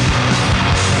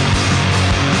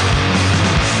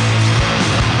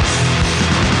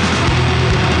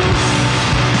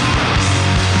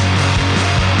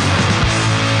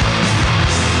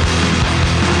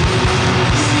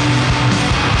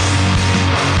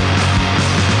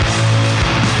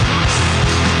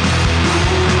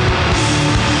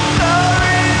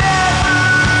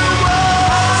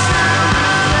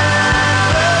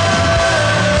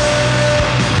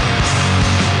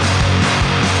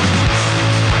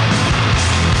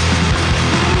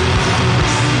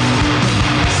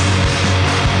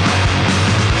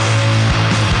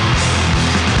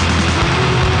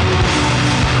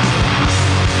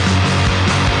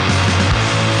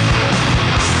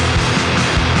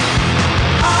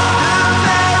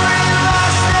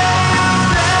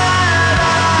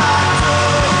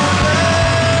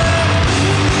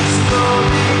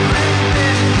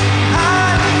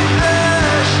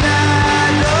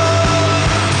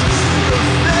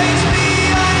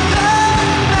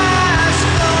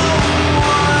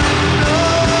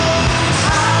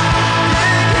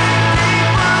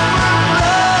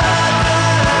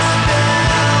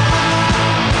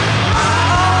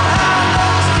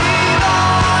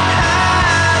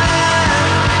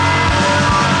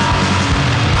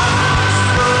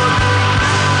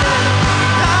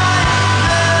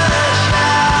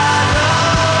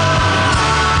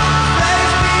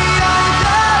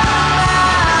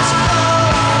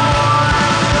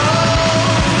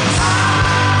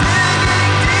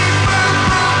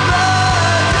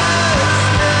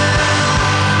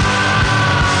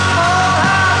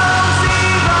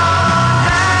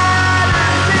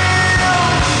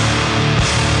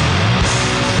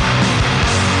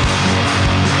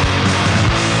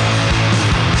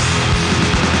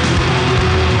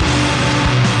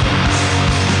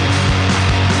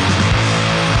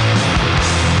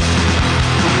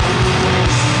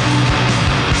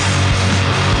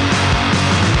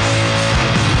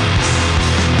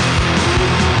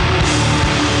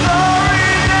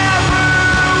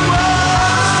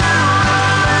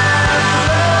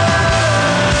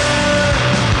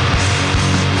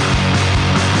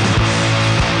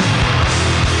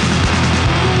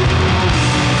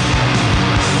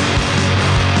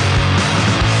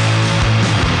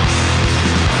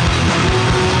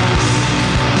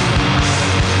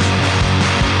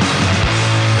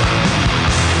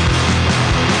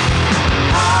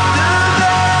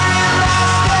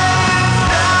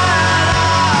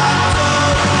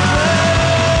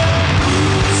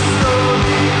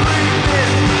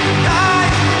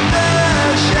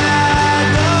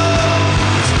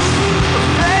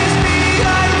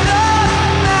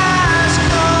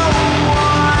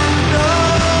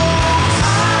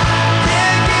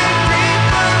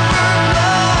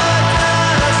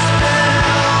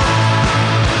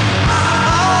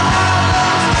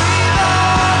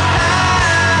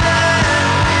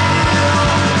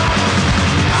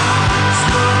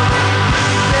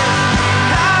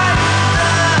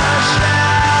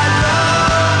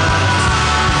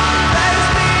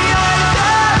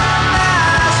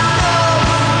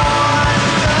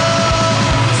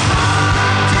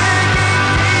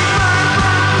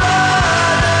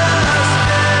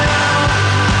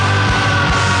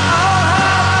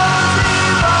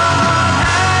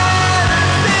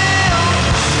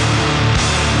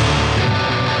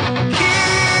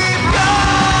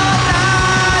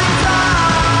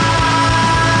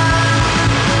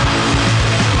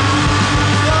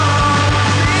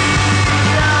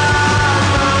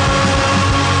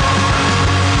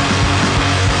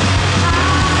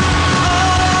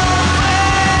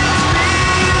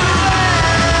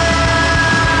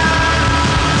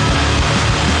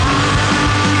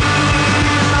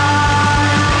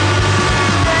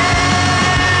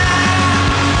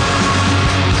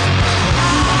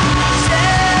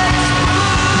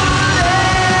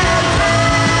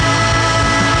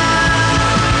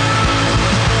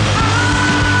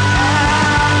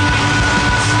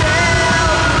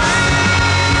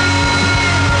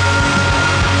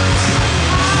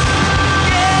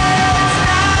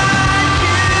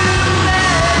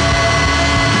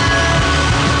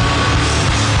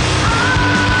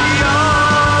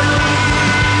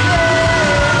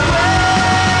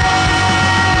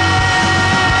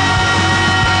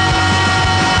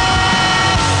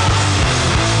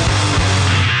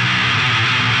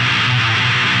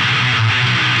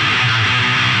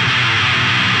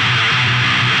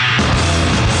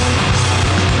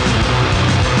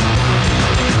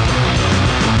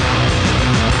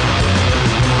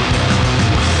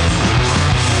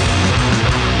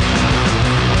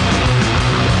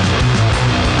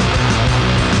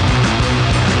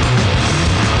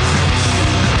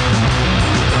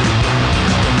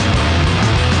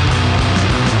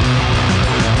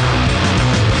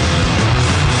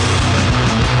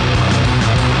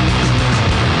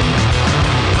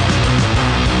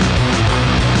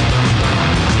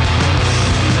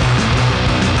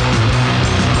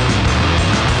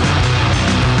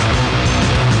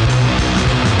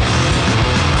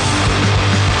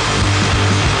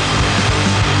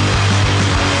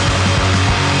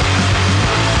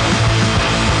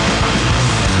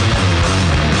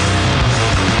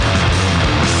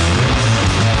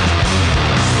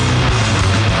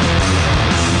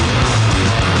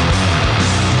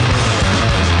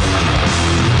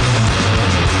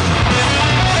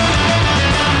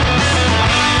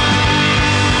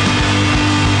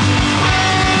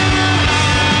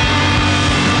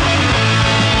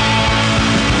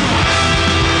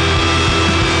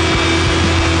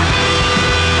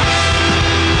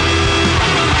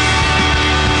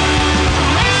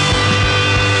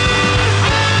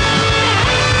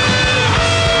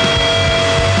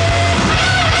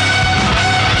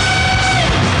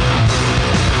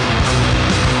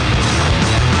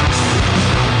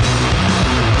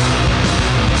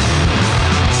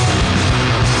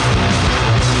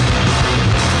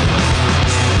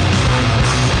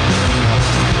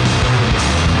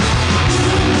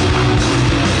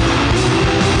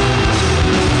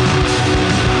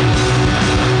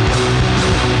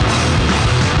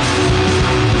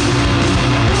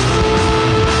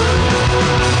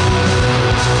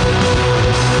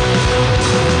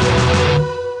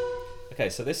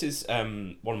 So this is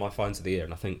one of my finds of the year,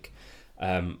 and I think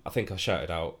I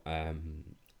shouted out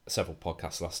several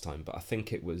podcasts last time, but I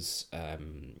think it was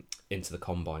Into the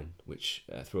Combine which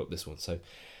threw up this one. So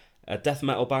a death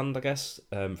metal band, I guess,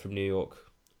 from New York,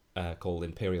 called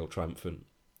Imperial Triumphant,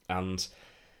 and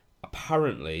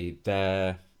apparently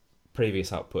their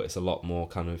previous output is a lot more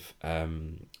kind of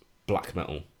black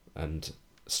metal and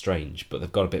strange, but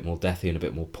they've got a bit more deathy and a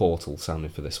bit more Portal sounding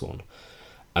for this one.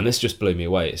 And this just blew me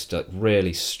away. It's like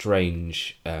really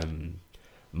strange,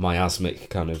 miasmic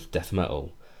kind of death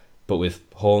metal, but with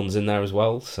horns in there as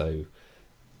well. So,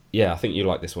 yeah, I think you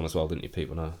liked this one as well, didn't you, Pete?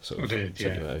 When I sort of sent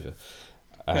you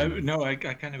over. No, I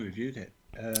kind of reviewed it.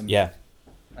 Yeah.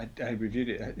 I reviewed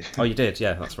it. Oh, you did?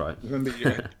 Yeah, that's right. Remember,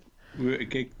 we were at a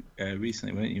gig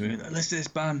recently, weren't you? We were like, listen to this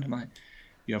band. I'm like,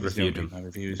 you obviously Reviewed don't read my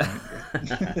reviews,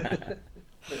 right?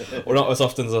 Well, not as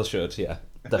often as I should, yeah,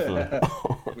 definitely.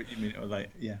 What you mean? Or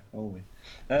like, yeah, always.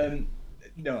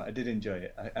 No, I did enjoy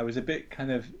it. I was a bit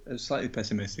kind of slightly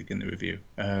pessimistic in the review,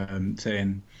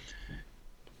 saying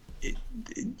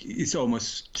it's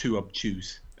almost too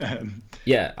obtuse.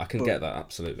 Yeah, I can get that,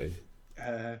 absolutely.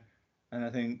 And I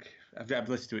think I've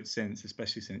listened to it since,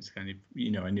 especially since kind of,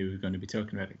 I knew we were going to be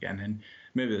talking about it again, and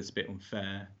maybe that's a bit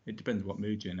unfair. It depends on what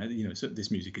mood you're in. So this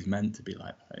music is meant to be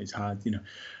like that. It's hard,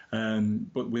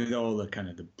 but with all the kind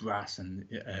of the brass and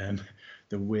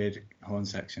the weird horn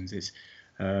sections, it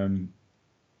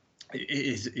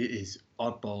is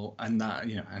oddball, and that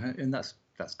and that's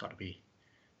got to be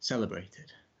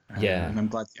celebrated. Yeah, and I'm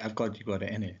glad you got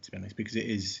it in it, to be honest, because it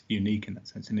is unique in that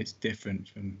sense, and it's different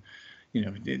from.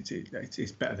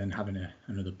 It's better than having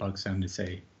another bog sound to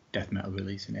say death metal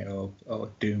releasing it or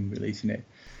doom releasing it.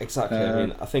 Exactly. I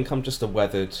mean, I think I'm just a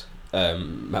weathered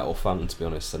metal fan, to be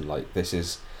honest, and like this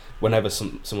is whenever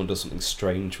someone does something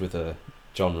strange with a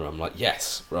genre, I'm like,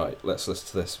 yes, right, let's listen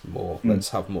to this more. Let's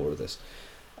have more of this.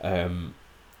 And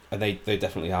they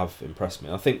definitely have impressed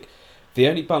me. I think the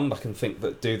only band I can think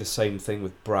that do the same thing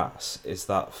with brass is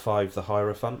that Five the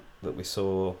Hierophant that we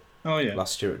saw. Oh yeah.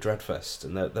 Last year at Dreadfest,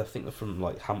 and I think they're from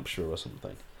like Hampshire or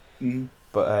something. Mm-hmm.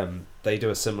 But they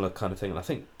do a similar kind of thing, and I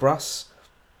think brass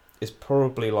is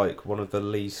probably like one of the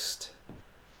least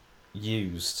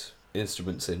used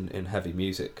instruments in heavy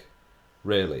music,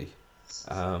 really.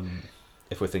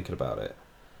 If we're thinking about it,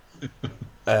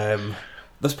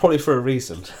 that's probably for a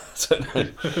reason. I don't know.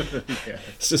 Yeah.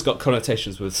 It's just got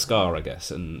connotations with ska, I guess,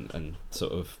 and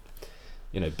sort of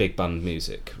big band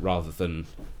music rather than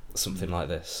something like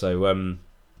this. So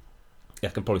I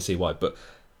can probably see why, but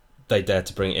they dared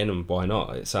to bring it in, and why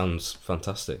not? It sounds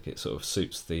fantastic. It sort of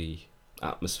suits the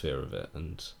atmosphere of it,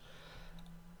 and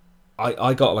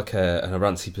I got like an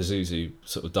Aranci Pazuzu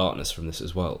sort of darkness from this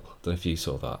as well. Don't know if you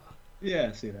saw that.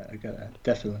 Yeah, I see that. I get that,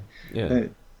 definitely. Yeah.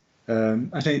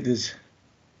 I think there's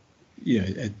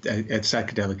a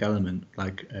psychedelic element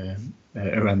like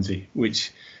Aranci,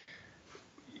 which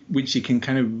you can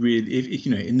kind of really, if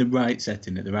in the right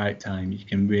setting at the right time, you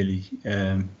can really,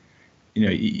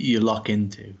 you lock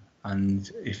into. And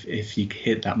if you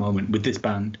hit that moment with this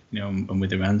band, and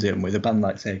with Aranci, and with a band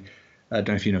like, say, I don't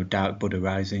know if you know Dark Buddha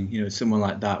Rising, someone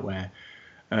like that, where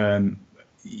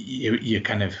you're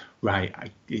kind of right,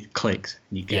 it clicks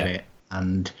and you get it.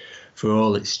 And for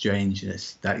all its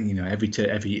strangeness, that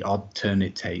every odd turn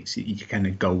it takes, you kind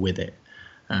of go with it.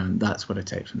 That's what I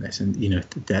take from this, and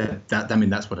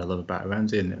that's what I love about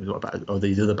Aranci, and what about all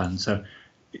these other bands. So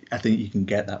I think you can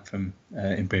get that from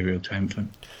Imperial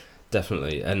Triumphant.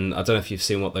 Definitely, and I don't know if you've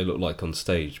seen what they look like on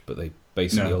stage, but they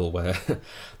basically all wear.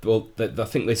 Well, I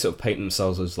think they sort of paint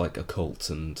themselves as like a cult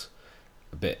and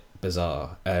a bit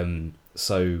bizarre.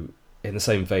 So in the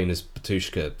same vein as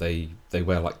Batushka, they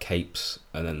wear like capes,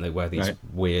 and then they wear these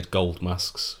weird gold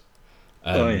masks.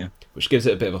 Which gives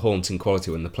it a bit of a haunting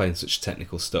quality when they're playing such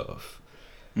technical stuff.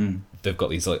 They've got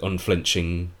these like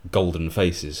unflinching golden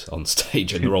faces on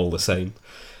stage, and they're all the same.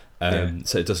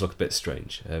 So it does look a bit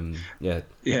strange. Yeah.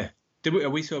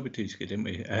 We saw Batushka, didn't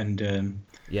we? And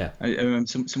I remember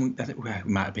someone, I think it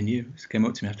might have been you, came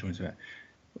up to me afterwards about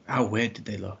how weird did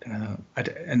they look,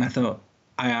 and I thought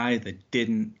I either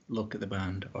didn't look at the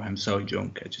band or I'm so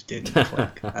drunk I just didn't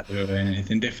click at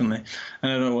anything differently. I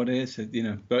don't know what it is,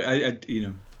 but I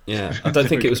Yeah, I don't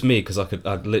think it was me because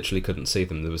I literally couldn't see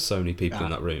them. There were so many people in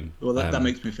that room. Well, that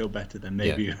makes me feel better then.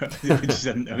 Maybe you just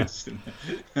hadn't noticed them.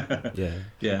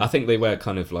 Yeah. I think they wear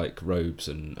kind of like robes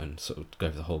and sort of go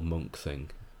for the whole monk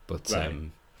thing. But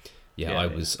I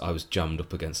was jammed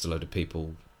up against a load of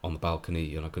people on the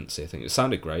balcony and I couldn't see a thing. It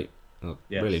sounded great. I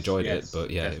really enjoyed it, but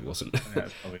it wasn't.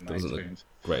 It wasn't the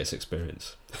greatest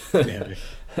experience. I'd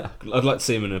like to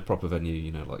see them in a proper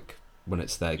venue, like when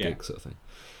it's their gig sort of thing.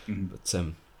 Mm-hmm. But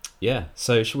Yeah,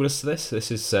 so shall we listen to this?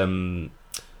 This is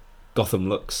Gotham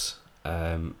Luxe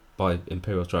by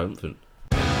Imperial Triumphant.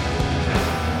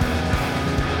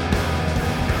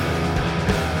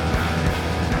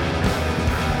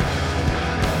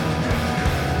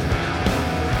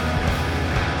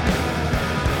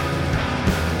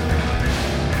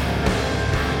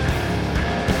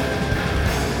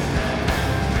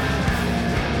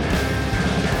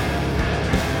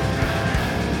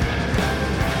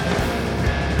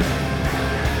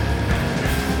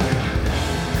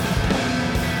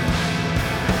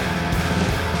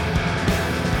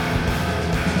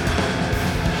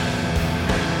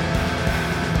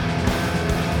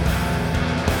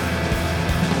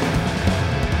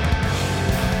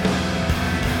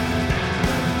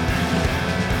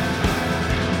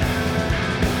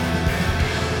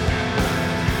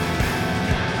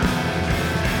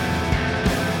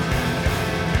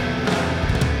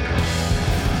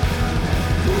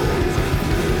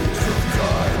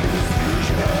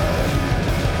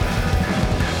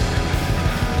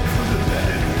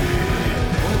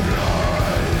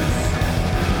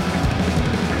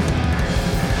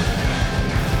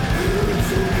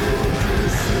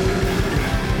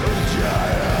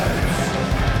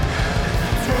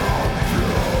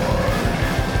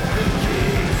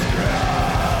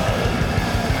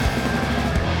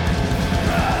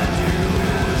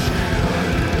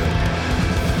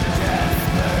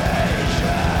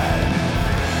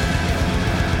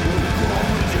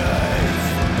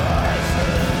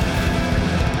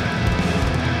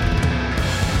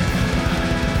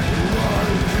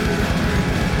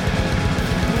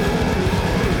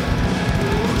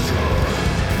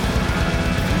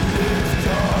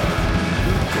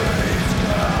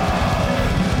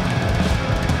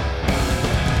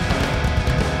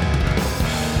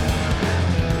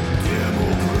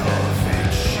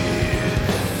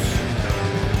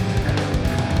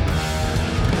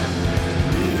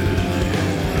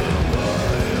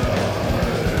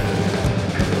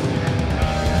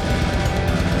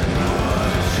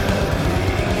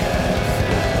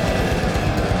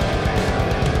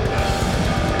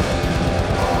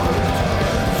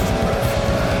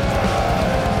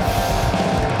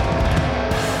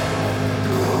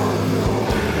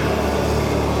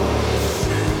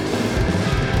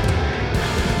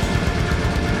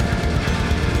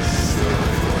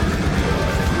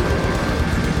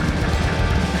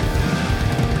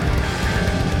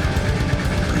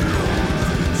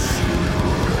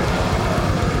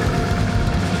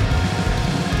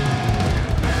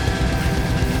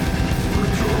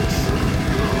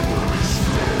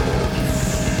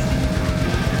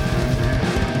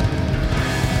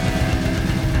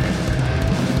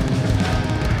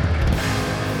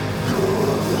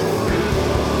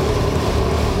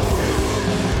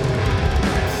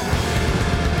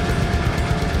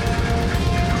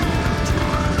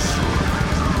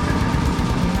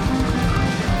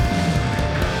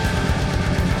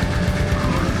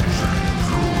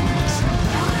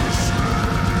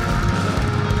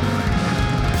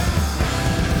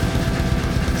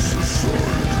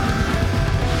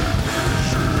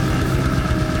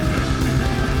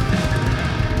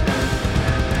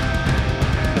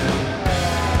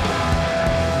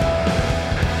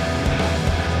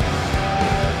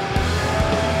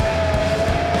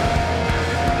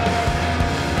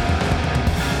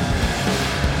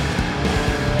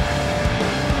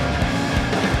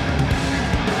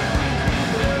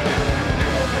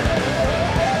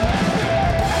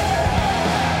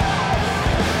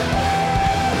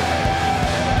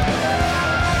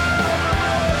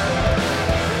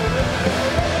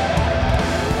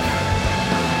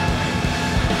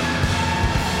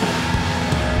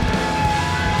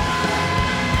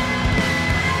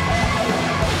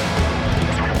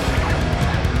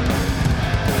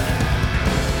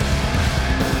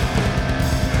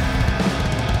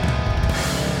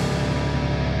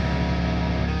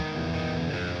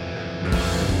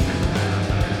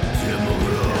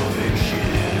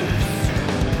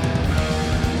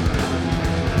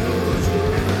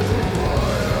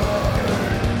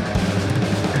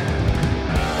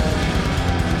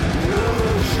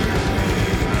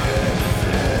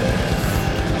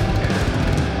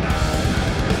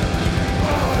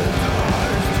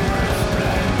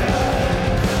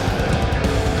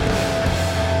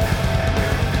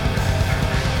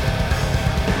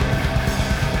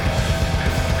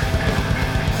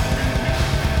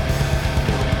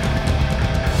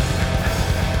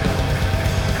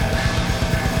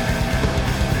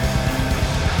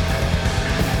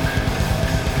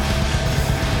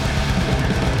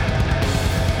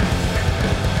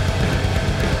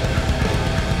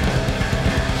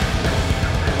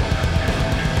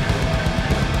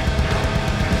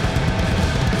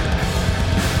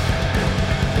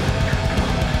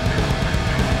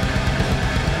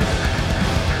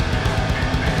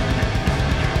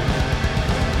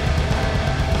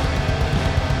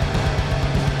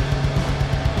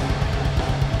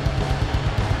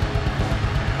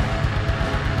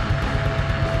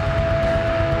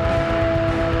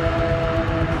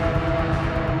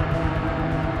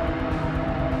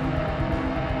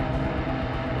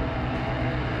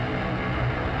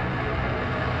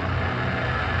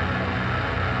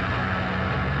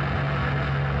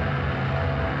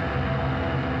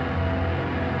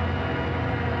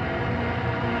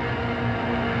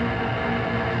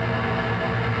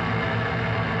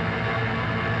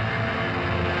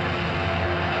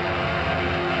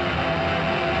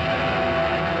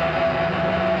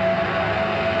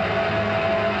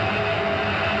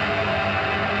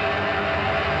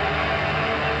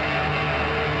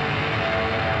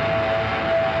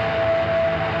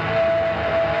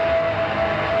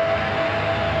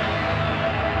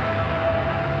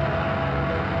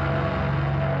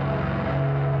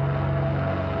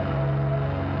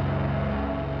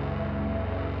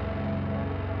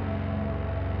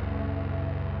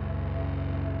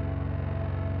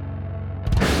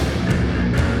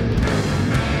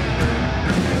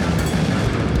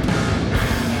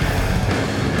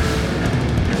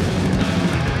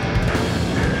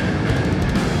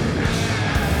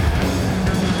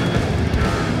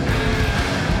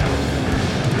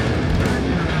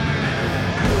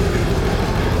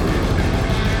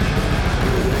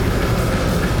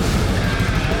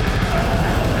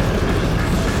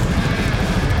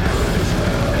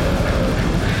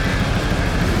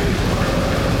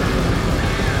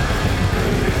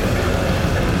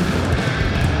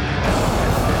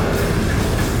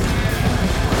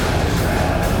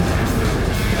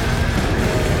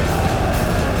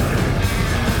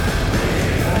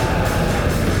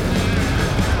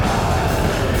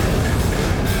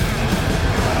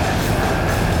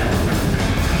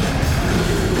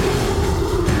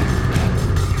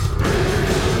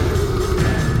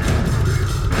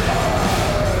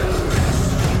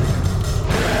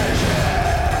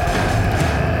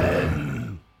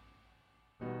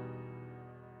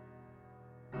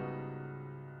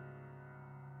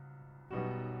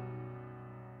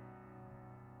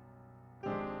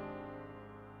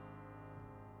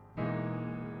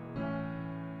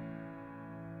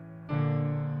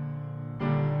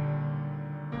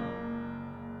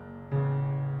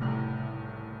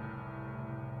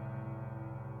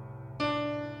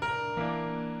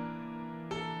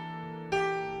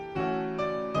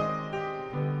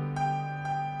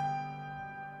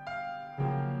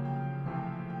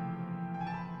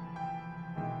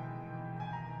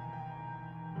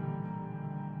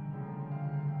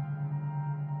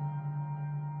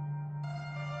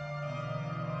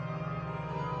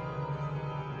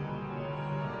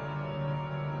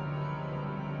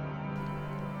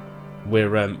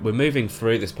 we're moving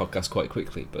through this podcast quite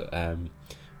quickly, but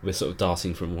we're sort of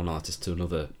darting from one artist to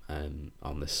another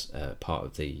on this part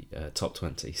of the top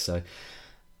 20. So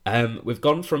we've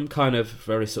gone from kind of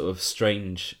very sort of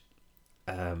strange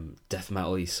death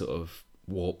metal-y sort of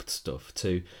warped stuff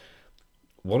to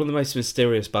one of the most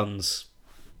mysterious bands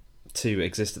to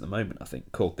exist at the moment, I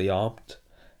think, called The Armed.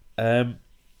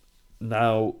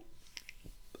 Now,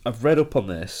 I've read up on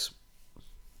this,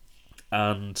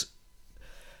 and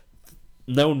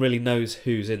no one really knows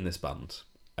who's in this band.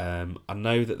 I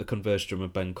know that the Converge drummer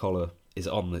Ben Collar is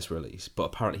on this release, but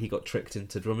apparently he got tricked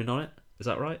into drumming on it. Is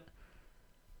that right?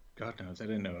 God knows, I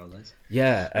didn't know all this.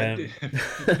 Yeah. I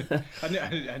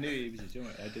knew he was a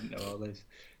drummer. I didn't know all this.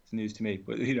 It's news to me,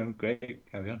 but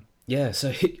great. Carry on. Yeah.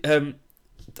 So,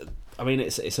 I mean,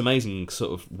 it's amazing,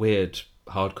 sort of weird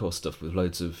hardcore stuff with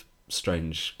loads of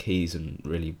strange keys and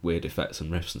really weird effects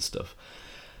and riffs and stuff.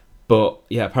 But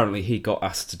yeah, apparently he got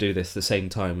asked to do this the same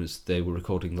time as they were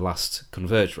recording the last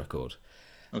Converge record.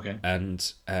 Okay.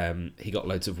 And he got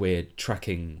loads of weird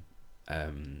tracking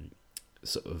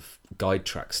sort of guide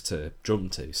tracks to drum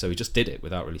to. So he just did it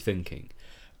without really thinking.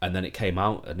 And then it came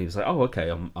out and he was like, oh, okay,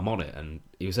 I'm on it. And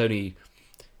he only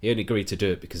agreed to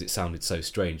do it because it sounded so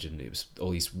strange, and it was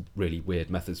all these really weird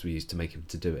methods we used to make him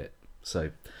to do it. So,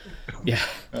 yeah.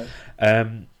 I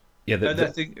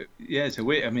think, it's a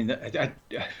weird. I mean,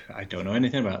 I don't know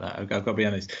anything about that. I've got to be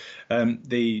honest.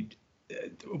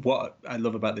 What I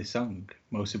love about this song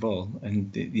most of all,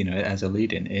 and as a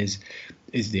lead-in, is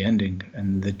the ending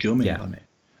and the drumming on it.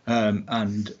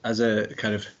 And as a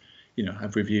kind of,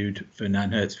 I've reviewed for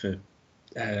Ninehertz for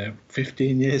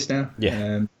 15 years now.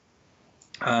 Yeah.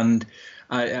 And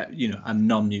I'm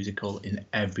non-musical in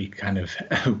every kind of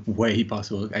way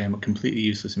possible. I am completely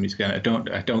useless in music. I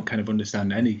don't kind of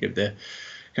understand any of the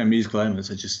kind of musical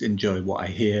elements. I just enjoy what I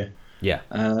hear. Yeah.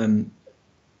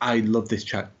 I love this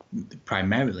track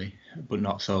primarily, but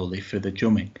not solely, for the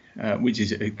drumming, which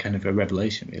is a kind of a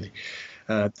revelation, really.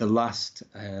 The last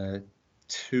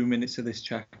 2 minutes of this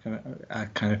track, I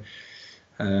kind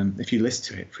of, if you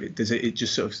listen to it, it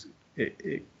just sort of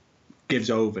it gives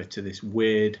over to this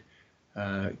weird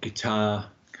guitar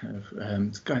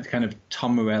kind of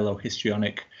Tom Morello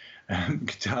histrionic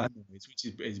guitar noise, which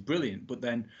is brilliant. But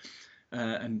then,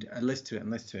 and I listen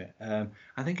to it.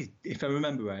 I think if I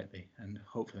remember rightly, and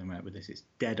hopefully I'm right with this, it's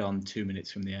dead on 2 minutes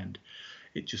from the end.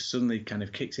 It just suddenly kind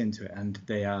of kicks into it, and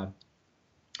they are.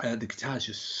 The guitar is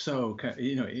just so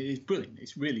it's brilliant.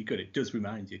 It's really good. It does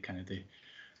remind you kind of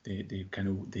the kind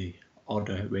of the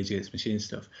odder Rage Against the Machine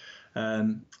stuff.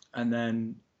 And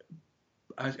then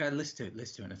I listened to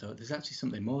it and I thought there's actually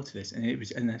something more to this,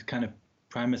 and I kind of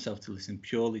primed myself to listen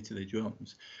purely to the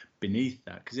drums beneath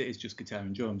that, because it is just guitar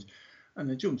and drums, and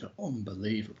the drums are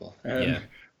unbelievable. I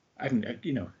haven't,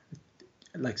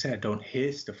 like I said, I don't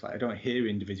hear stuff like I don't hear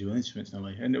individual instruments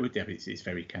normally, and it's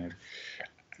very kind of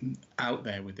out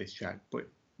there with this track, but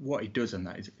what he does on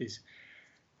that is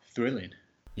thrilling.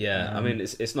 Yeah, I mean,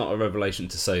 it's not a revelation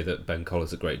to say that Ben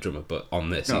Collar's a great drummer, but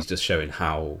on this, he's just showing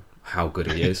how good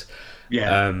he is.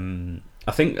 Yeah.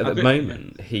 I think at the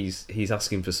moment he's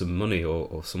asking for some money,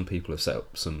 or some people have set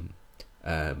up some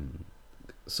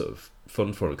sort of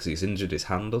fund for it because he's injured his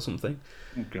hand or something.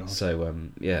 Oh, God. So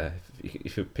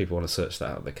if people want to search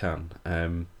that out, they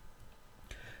can.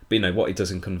 But what he does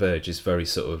in Converge is very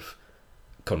sort of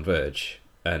Converge,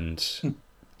 and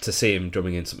to see him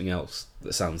drumming in something else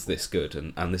that sounds this good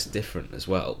and this different as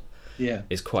well,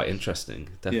 is quite interesting.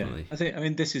 Definitely. Yeah. I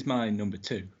mean, this is my number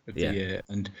 2 of the year,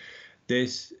 and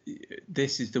this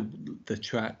is the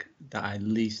track that I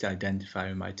least identify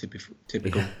with my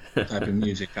typical type of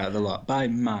music out of the lot by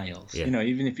miles. Yeah.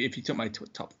 Even if you took my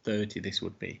top 30, this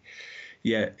would be.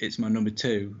 Yeah, it's my number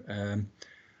 2,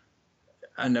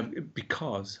 and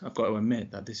because I've got to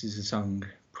admit that this is a song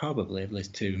probably I've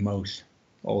listened to most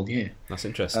all year. That's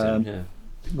interesting. Yeah.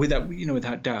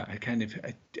 Without doubt, I kind of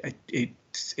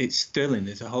it's thrilling.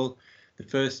 There's a whole the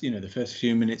first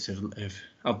few minutes of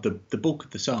the bulk of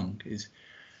the song is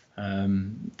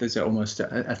there's almost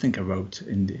I think I wrote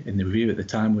in the review at the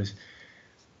time was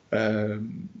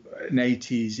an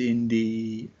 80s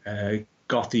indie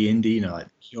gothy indie, like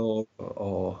Cure,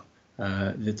 or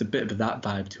there's a bit of that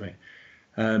vibe to it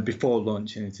before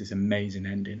launching into this amazing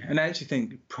ending. And I actually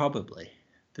think probably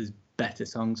there's better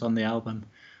songs on the album.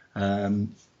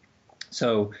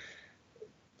 So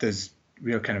there's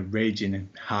real kind of raging and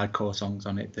hardcore songs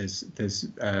on it. There's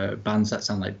bands that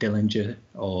sound like Dillinger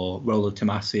or Rollo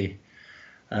Tomasi.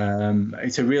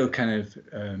 It's a real kind of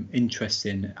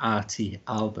interesting, arty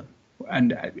album,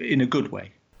 and in a good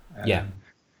way.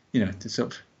 To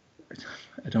sort of,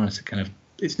 I don't want to kind of,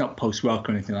 it's not post rock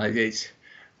or anything like it.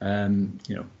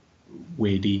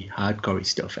 weirdy, hardcore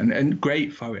stuff, and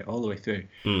great for it all the way through.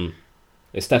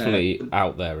 It's definitely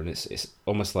out there, and it's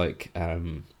almost like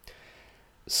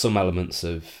some elements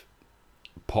of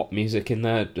pop music in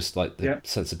there, just like the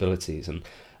sensibilities. And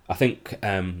I think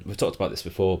we've talked about this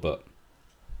before, but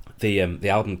the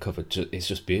album cover is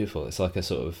just beautiful. It's like a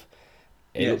sort of,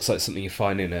 it looks like something you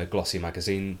find in a glossy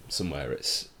magazine somewhere.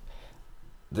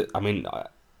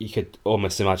 You could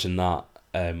almost imagine that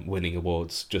winning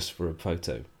awards just for a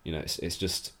photo. It's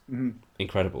just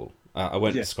incredible. I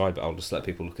won't describe it. I'll just let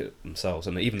people look at it themselves.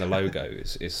 And even the logo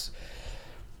is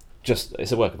just,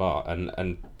 it's a work of art.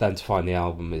 And then to find the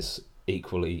album is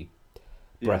equally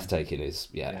breathtaking is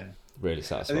really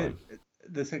satisfying.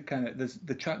 There's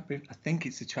the track. I think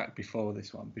it's the track before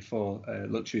this one, before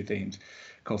Luxury Themes,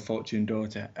 called Fortune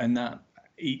Daughter, and that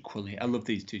equally. I love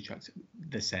these two tracks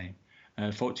the same.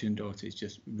 Fortune Daughter is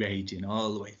just raging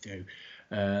all the way through,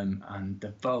 and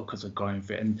the vocals are going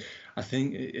for it. And I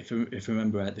think if I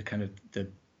remember right, the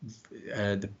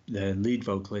lead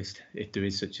vocalist, if there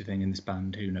is such a thing in this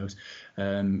band, who knows,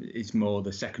 is more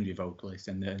the secondary vocalist,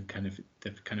 and the kind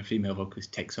of female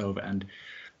vocalist takes over, and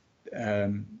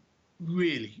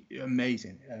really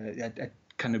amazing. I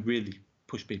kind of really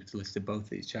push people to listen to both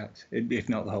these tracks, if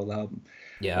not the whole album.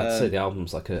 Yeah, I'd say the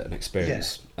album's like an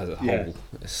experience as a whole.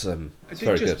 It's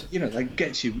very good. Like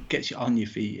gets you on your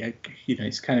feet.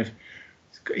 It's kind of,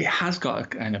 it has got a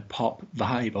kind of pop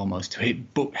vibe almost to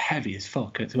it, but heavy as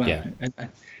fuck as well. Yeah. I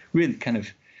really kind of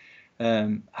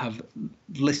have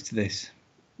listened to this,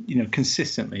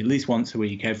 consistently, at least once a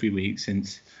week, every week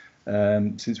since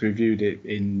we reviewed it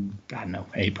in, I don't know,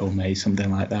 April, May,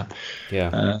 something like that.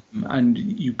 Yeah. And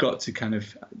you've got to kind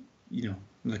of,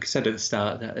 like I said at the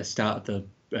start of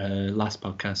the last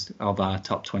podcast of our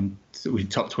top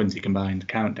 20 combined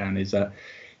countdown, is that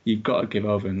you've got to give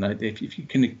over, and like if you're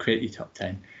going to create your top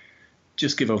 10,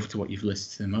 just give over to what you've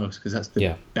listened to the most, because that's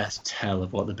the best tell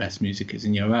of what the best music is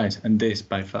in your eyes. And this,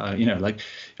 by far, all right,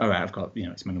 I've got,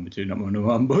 it's my number 2, not my number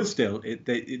 1, but still,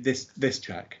 this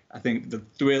track, I think the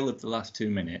thrill of the last 2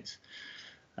 minutes.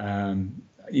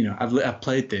 I've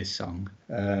played this song,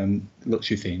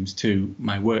 Luxury Themes, to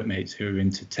my workmates who are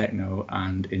into techno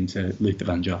and into Luther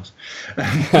Vandross,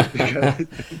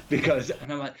 because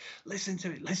and I'm like, listen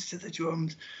to it, listen to the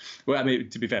drums. Well, I mean,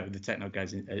 to be fair, with the techno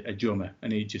guy's a drummer,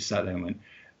 and he just sat there and went,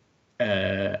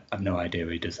 I've no idea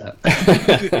who does that.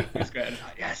 He's going,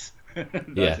 yes,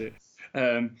 that's it.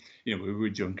 We were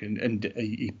drunk, and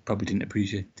he probably didn't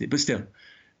appreciate it, but still.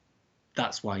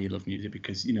 That's why you love music,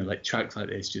 because like tracks like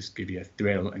this just give you a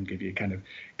thrill and give you kind of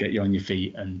get you on your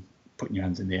feet and putting your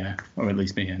hands in the air, or at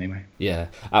least me anyway. Yeah,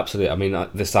 absolutely. I mean,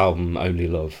 this album, Only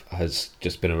Love, has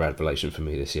just been a revelation for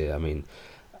me this year. I mean,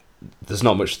 there's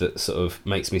not much that sort of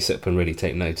makes me sit up and really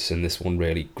take notice, and this one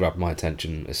really grabbed my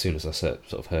attention as soon as I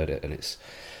sort of heard it. And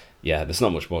there's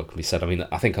not much more that can be said. I mean,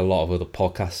 I think a lot of other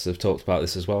podcasts have talked about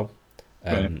this as well.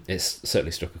 Right. It's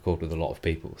certainly struck a chord with a lot of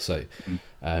people. So.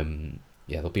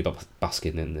 They'll be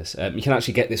basking in this. You can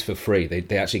actually get this for free.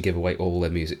 They actually give away all their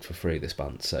music for free, this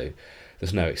band. So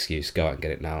there's no excuse. Go out and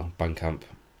get it now. Bandcamp.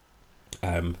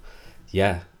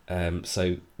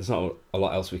 So there's not a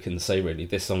lot else we can say, really.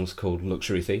 This song's called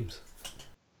Luxury Themes.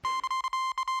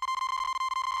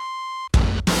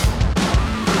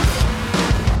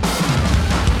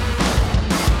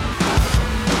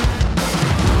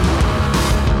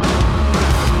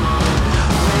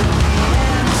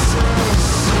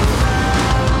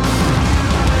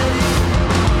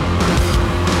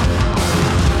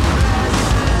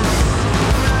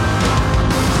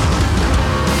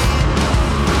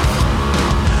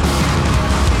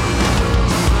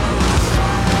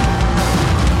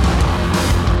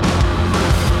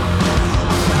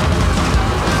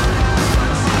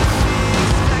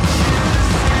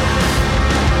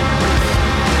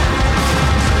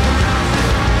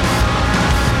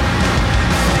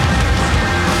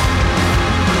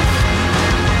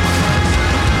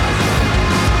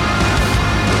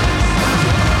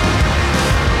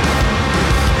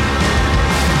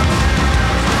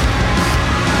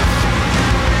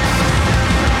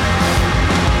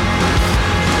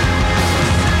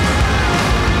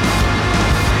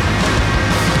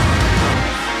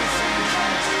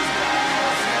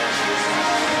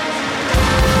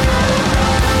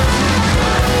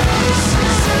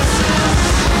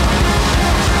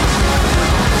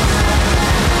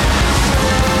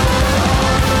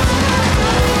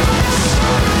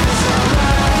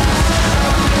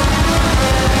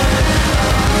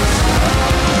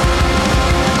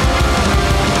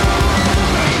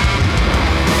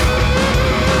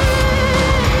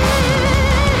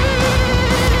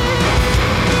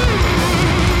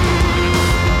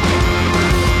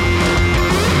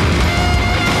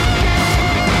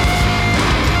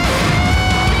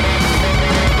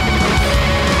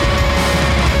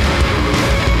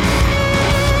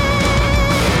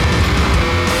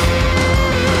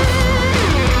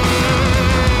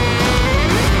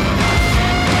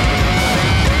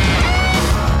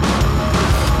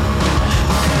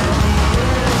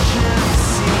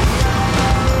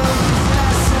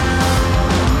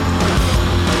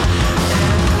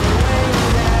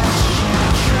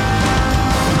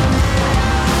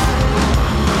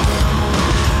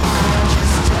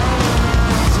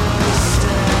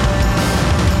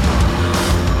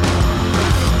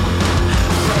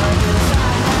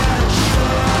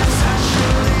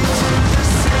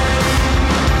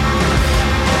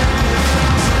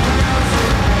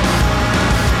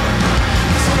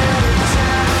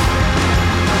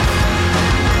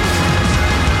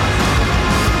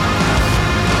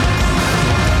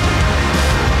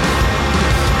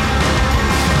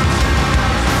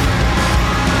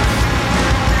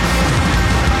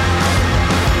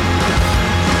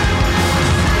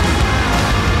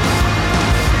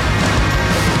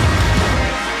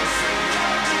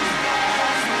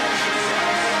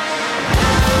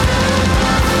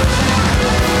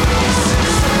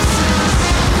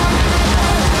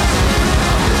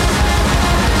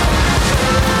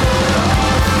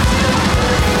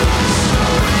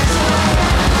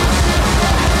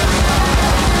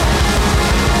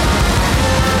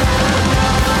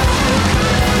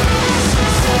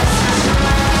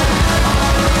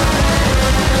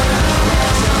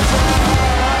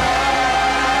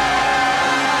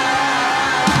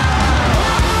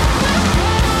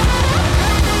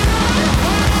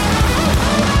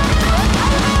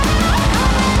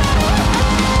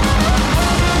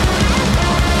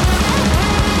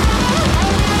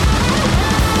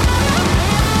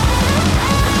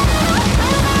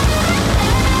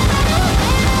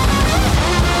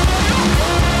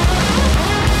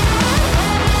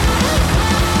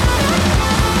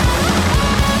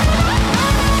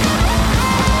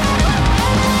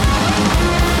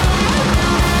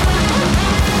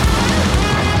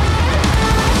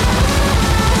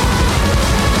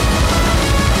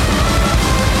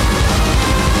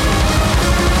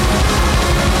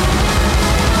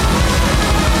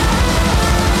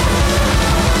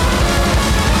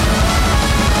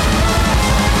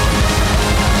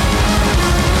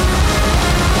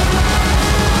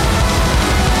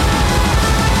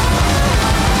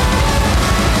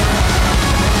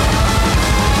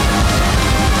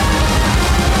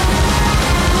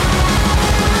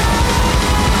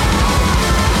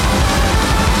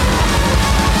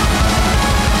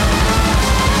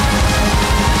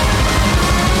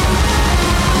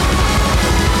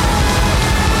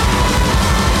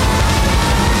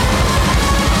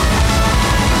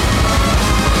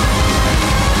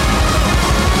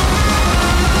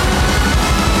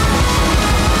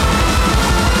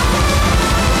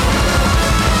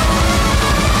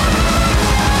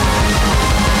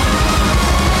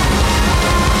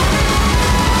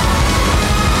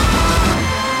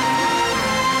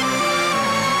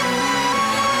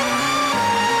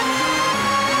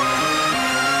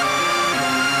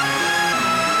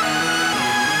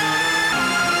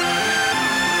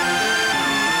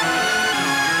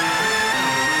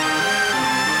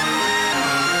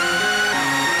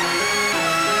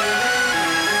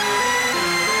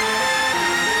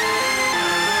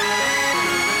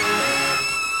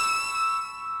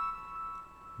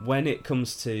 when it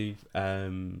comes to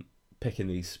picking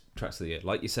these tracks of the year,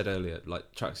 like you said earlier,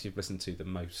 like tracks you've listened to the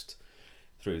most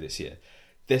through this year,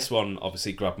 this one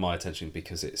obviously grabbed my attention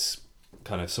because it's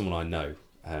kind of someone I know.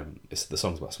 It's the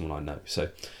song's about someone I know. So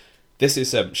this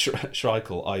is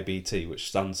Shrykull IBT, which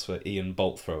stands for Ian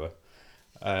Bolt Thrower,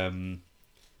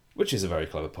 which is a very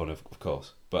clever pun, of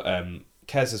course. But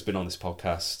Kez has been on this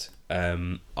podcast.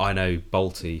 I know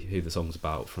Bolty, who the song's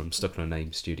about, from Stuck on a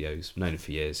Name Studios. Known him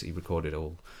for years. He recorded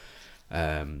all,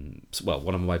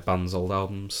 one of my band's old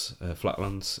albums,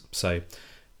 Flatlands. So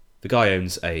the guy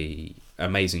owns a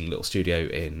amazing little studio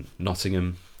in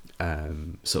Nottingham.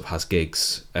 Sort of has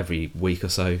gigs every week or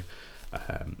so,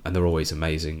 and they're always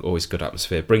amazing. Always good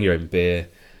atmosphere. Bring your own beer.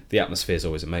 The atmosphere is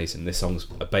always amazing. This song's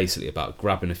basically about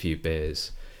grabbing a few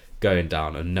beers, going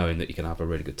down, and knowing that you can have a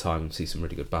really good time and see some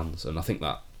really good bands. And I think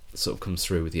that sort of comes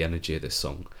through with the energy of this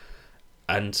song.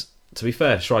 And to be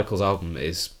fair, Shrykull's album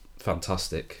is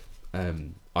fantastic.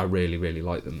 I really, really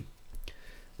like them.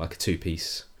 Like a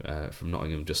two-piece from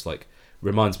Nottingham, just like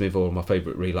reminds me of all of my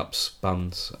favourite Relapse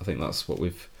bands. I think that's what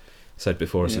we've said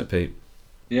before, isn't it, Pete?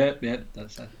 Yeah,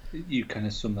 that's you kind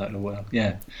of sum that up well.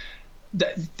 Yeah,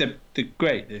 the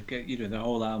great, the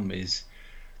whole album is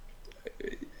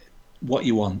what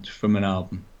you want from an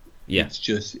album. Yeah, it's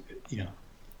just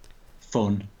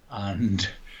fun and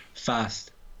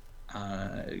fast,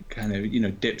 kind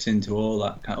of dips into all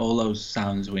that, all those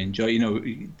sounds we enjoy.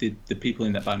 The people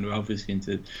in that band are obviously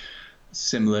into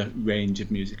similar range of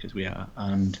music as we are,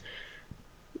 and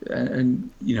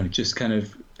just kind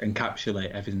of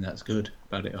encapsulate everything that's good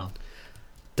about it all.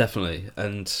 Definitely.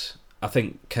 And I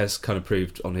think Kez kind of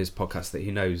proved on his podcast that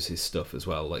he knows his stuff as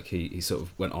well. Like he sort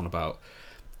of went on about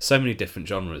so many different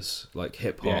genres, like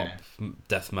hip hop,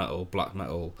 death metal, black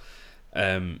metal.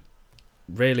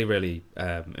 Really, really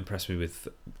impressed me with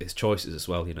his choices as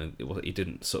well. He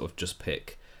didn't sort of just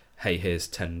pick, hey, here's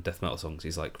 10 death metal songs.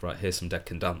 He's like, right, here's some Dead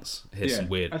Can Dance. Here's some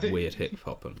weird hip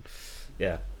hop, and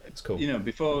it's cool.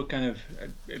 Before kind of,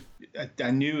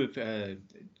 I knew of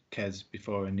Kez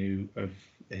before I knew of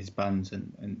his bands,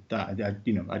 and that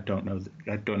I don't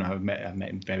know how I met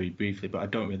him very briefly, but I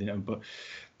don't really know. But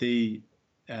the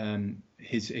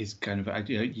his kind of,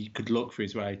 you could look for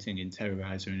his writing in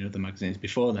Terrorizer and other magazines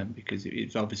before then, because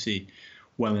it's obviously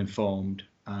well informed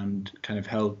and kind of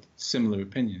held similar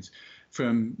opinions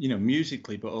from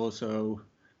musically, but also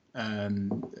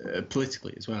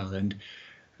politically as well. And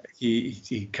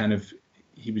he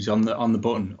was on the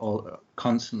button all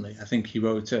constantly. I think he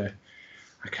wrote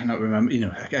I cannot remember.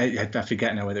 I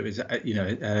forget now whether it was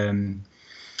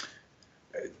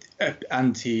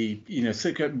anti,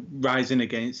 rising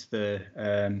against the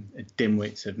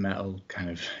dimwits of metal kind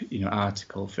of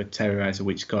article for Terrorizer,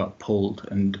 which got pulled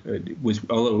and was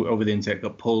all over the internet,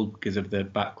 got pulled because of the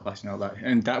backlash and all that.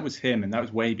 And that was him, and that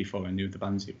was way before I knew the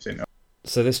bands he was in.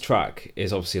 So this track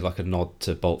is obviously like a nod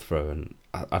to Bolt Thrower, and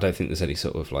I don't think there's any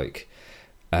sort of like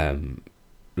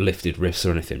lifted riffs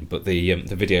or anything, but the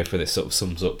video for this sort of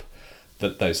sums up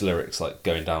those lyrics, like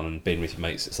going down and being with your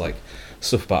mates. It's like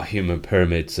stuff about human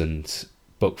pyramids and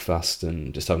Buckfast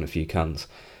and just having a few cans.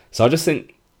 So I just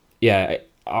think, I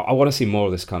want to see more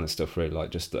of this kind of stuff, really,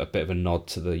 like just a bit of a nod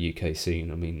to the UK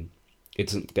scene. I mean, it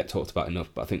doesn't get talked about enough,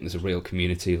 but I think there's a real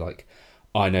community. Like,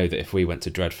 I know that if we went to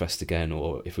Dreadfest again,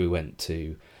 or if we went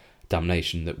to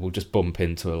Damnation, that we'll just bump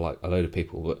into a load of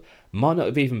people that might not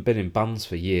have even been in bands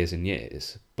for years and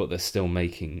years, but they're still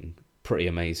making pretty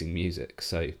amazing music.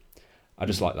 So I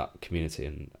just like that community,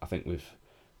 and I think we've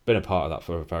been a part of that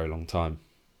for a very long time.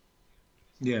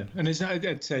 Yeah, and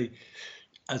I'd say,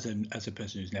 as a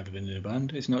person who's never been in a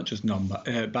band, it's not just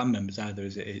band members either,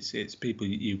 is it? It's people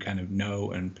you kind of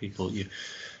know, and people you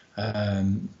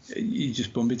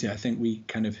just bump into. I think we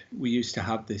used to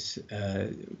have this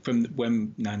from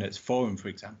when Ninehertz Forum, for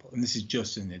example, and this is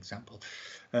just an example,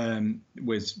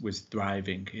 was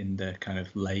thriving in the kind of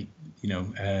late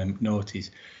noughties.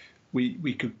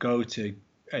 We could go to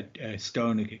a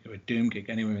Stoner gig or a Doom gig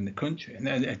anywhere in the country, and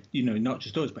not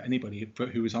just us, but anybody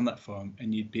who was on that forum,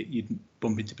 and you'd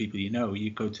bump into people.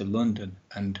 You'd go to London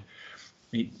and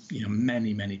meet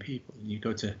many people. And you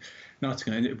go to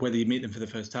Nottingham, and whether you meet them for the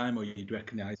first time or you'd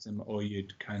recognise them, or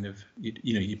you'd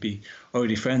be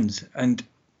already friends. And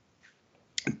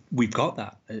we've got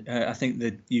that. I think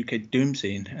the UK Doom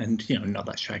scene, and not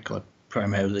that Shrykull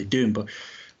primarily Doom, but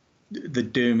the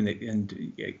Doom and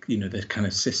the kind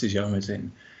of sister genres in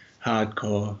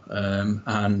hardcore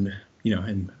and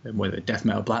whether death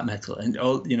metal, black metal, and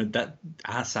all that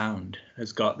our sound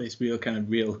has got this real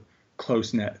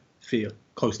close-knit feel.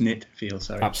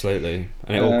 Sorry, absolutely,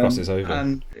 and it all crosses over.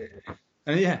 And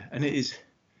it is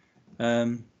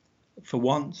for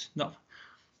once, not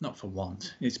not for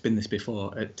once, it's been this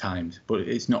before at times, but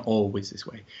it's not always this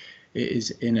way. It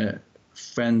is in a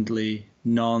friendly,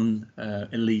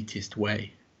 non-elitist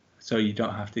way. So you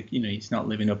don't have to, it's not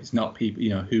living up. It's not people,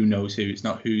 who knows who. It's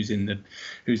not who's in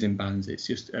bands. It's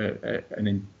just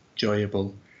an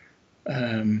enjoyable,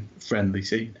 friendly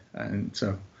scene. And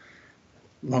so,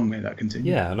 long may that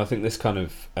continue. Yeah, and I think this kind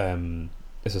of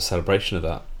is a celebration of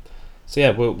that. So yeah,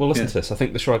 we'll listen to this. I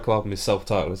think the Shrykull album is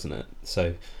self-titled, isn't it?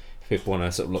 So if people want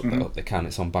to sort of look that up, they can.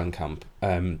 It's on Bandcamp.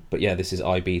 But yeah, this is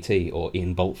IBT, or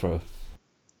Ian Boltthrower.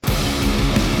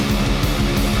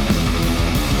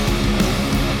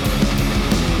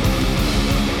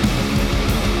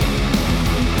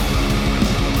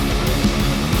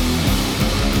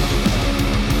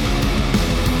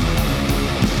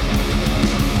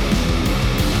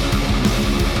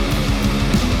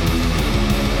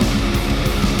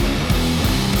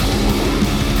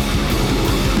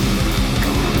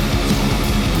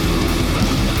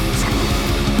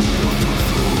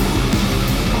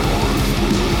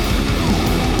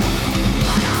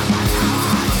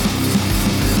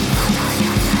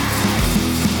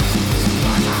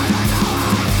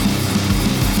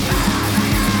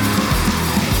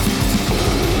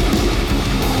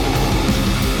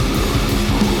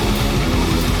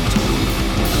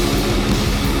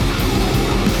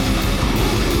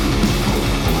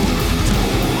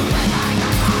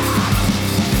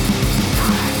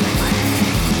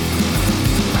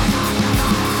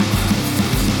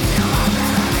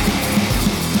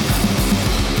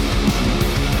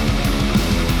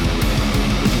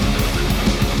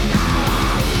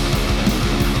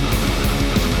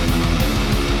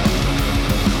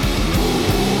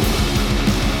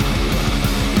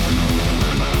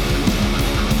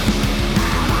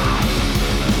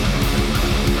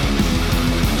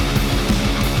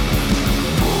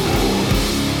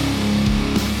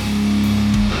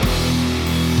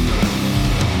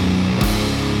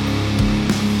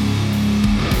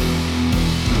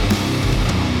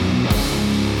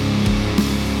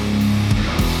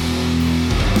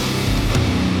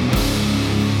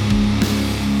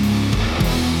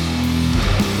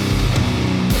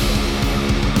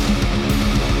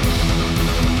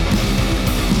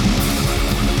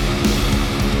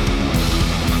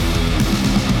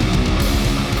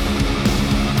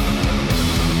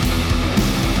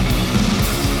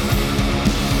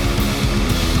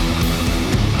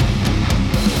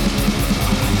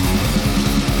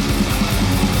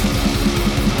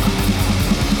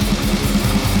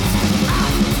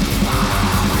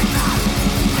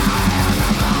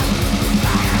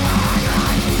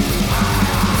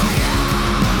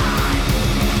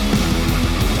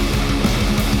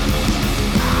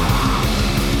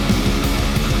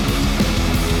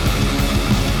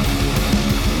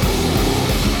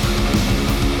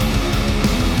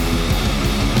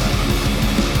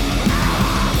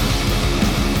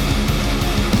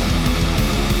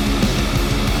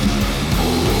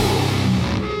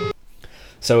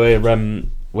 So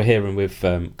we're here and we've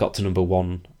got to number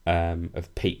one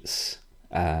of Pete's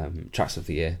tracks of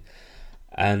the year,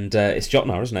 and it's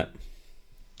Jotnarr, isn't it?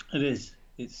 It is.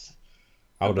 It's.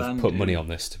 I would have put money on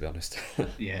this, to be honest.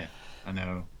 Yeah, I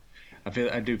know.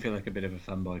 I do feel like a bit of a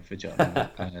fanboy for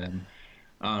Jotnarr,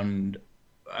 and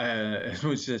as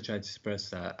much as I tried to suppress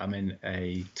that, I'm in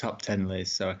a top 10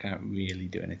 list, so I can't really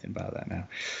do anything about that now.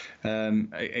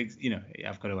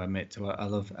 I've got to admit to what I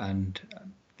love, and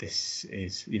this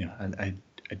is, I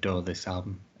adore this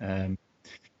album.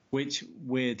 Which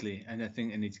weirdly, and I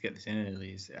think I need to get this in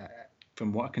early, is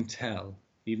from what I can tell,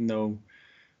 even though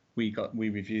we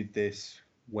reviewed this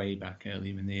way back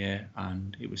earlier in the year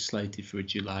and it was slated for a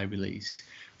July release,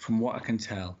 from what I can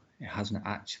tell, it hasn't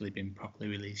actually been properly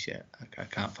released yet. I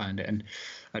can't find it, and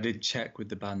I did check with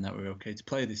the band that were okay to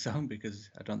play this song, because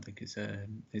I don't think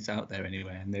it's out there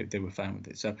anywhere, and they were fine with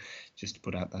it. So just to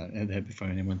put out that there before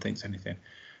anyone thinks anything.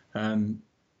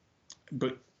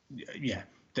 But yeah,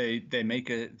 they make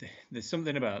there's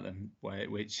something about them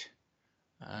which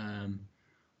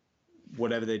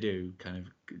whatever they do kind of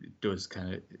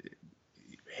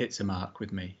hits a mark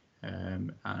with me,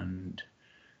 and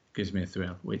gives me a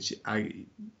thrill, which I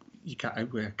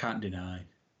can't deny,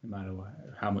 no matter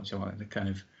how much I want to kind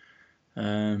of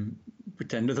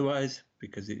pretend otherwise,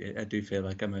 because I do feel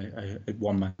like I'm a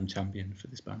one-man champion for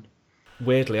this band.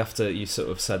 Weirdly, after you sort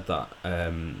of said that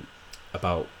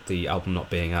about the album not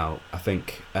being out, I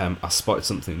think I spotted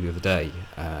something the other day.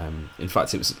 In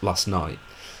fact, it was last night.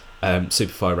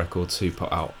 Superfly Records, who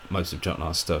put out most of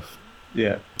Jotnarr's stuff.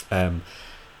 Yeah.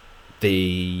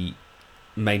 The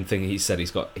main thing he said,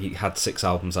 he had 6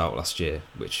 albums out last year,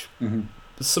 which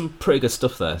some pretty good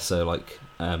stuff there. So like,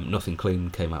 Nothing Clean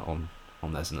came out on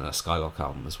there's a Skylark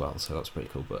album as well, so that's pretty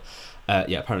cool. But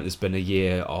apparently there's been a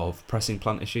year of pressing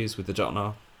plant issues with the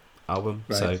Jotnarr album,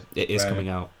 so it is coming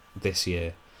out this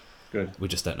year. Good. We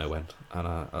just don't know when, and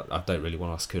I don't really want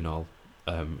to ask Kunal,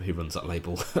 who runs that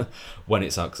label, when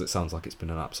it's out, because it sounds like it's been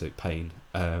an absolute pain.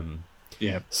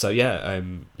 So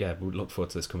we look forward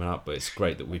to this coming out, but it's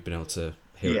great that we've been able to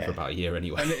hear it for about a year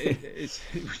anyway. And it's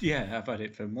I've had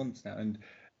it for months now, and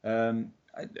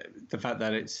the fact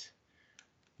that it's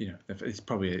it's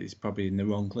probably in the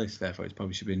wrong list, therefore it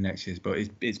probably should be in next year's, but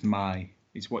it's my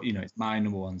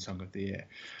number one song of the year.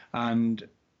 And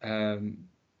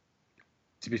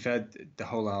to be fair, the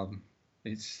whole album,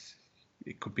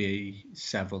 it could be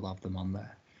several of them on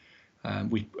there.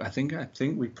 I think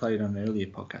we played on an earlier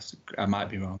podcast, I might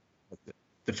be wrong, but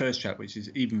the first track, which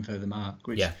is Even Further Mark,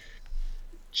 which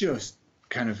just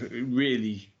kind of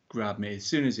really grabbed me. As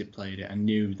soon as it played it, I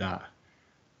knew that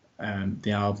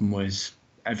the album was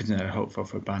everything that I hoped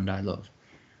for a band I love.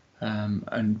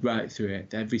 And right through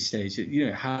it, every stage,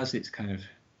 it has its kind of,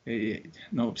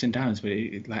 no ups and downs, but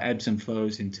it like ebbs and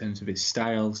flows in terms of its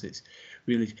styles. It's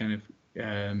really kind of,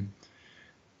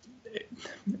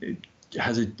 it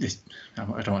has this, I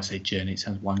don't want to say journey, it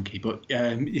sounds wanky, but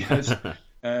it has,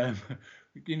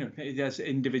 it has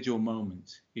individual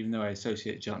moments, even though I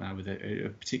associate Jotnarr with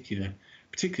a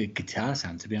particular guitar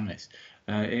sound, to be honest.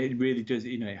 It really does,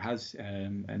 it has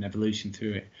an evolution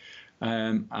through it.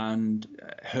 And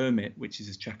Hermit, which is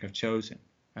a track I've chosen,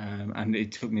 and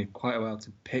it took me quite a while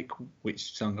to pick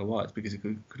which song I was, because it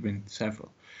could have been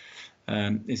several.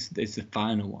 It's the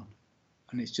final one,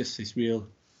 and it's just this real.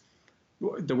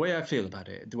 The way I feel about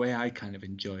it, the way I kind of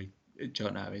enjoy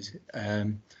Jotnarr is,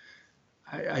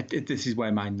 this is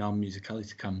where my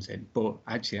non-musicality comes in. But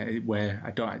actually, where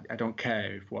I don't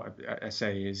care if what I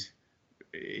say is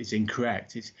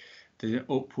incorrect. It's there's an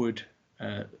upward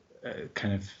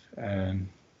kind of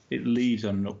it leaves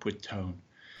on an upward tone.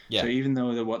 So even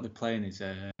though what they're playing is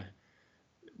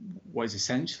what is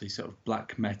essentially sort of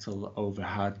black metal over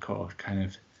hardcore kind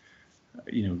of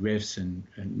riffs and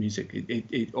music,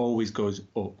 it always goes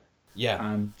up.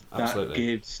 And that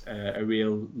gives a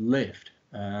real lift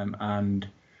and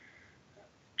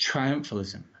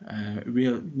triumphalism.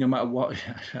 Real, no matter what.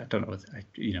 I don't know.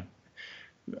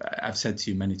 I've said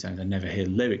to you many times, I never hear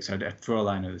lyrics. For all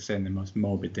I know, they're saying the most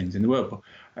morbid things in the world,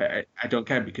 but I don't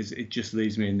care, because it just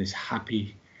leaves me in this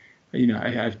happy, it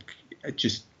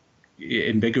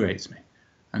invigorates me,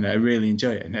 and I really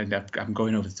enjoy it. And I'm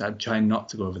going over the top. I'm trying not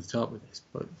to go over the top with this,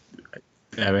 but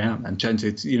there I am. I'm trying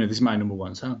to, this is my number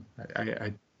one song.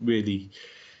 I really,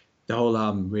 the whole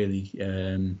album really,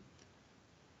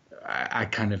 I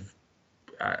kind of,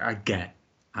 I get,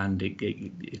 and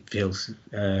it feels.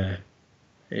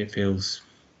 It feels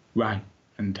right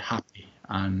and happy,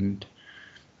 and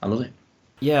I love it.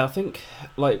 Yeah, I think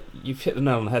like you've hit the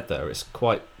nail on the head there. It's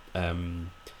quite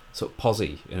sort of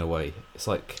posy in a way. It's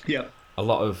like a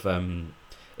lot of I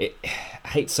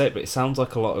hate to say it, but it sounds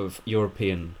like a lot of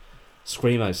European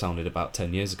screamo sounded about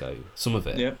 10 years ago. Some of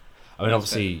it. Yeah. I mean,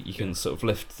 obviously you can sort of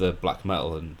lift the black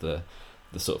metal and the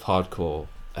sort of hardcore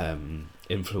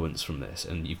influence from this,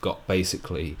 and you've got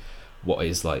basically what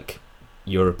is like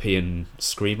European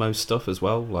screamo stuff as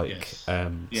well, like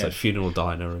so Funeral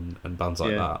Diner and bands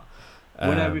like that.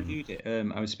 When I reviewed it,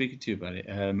 I was speaking to you about it,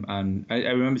 and I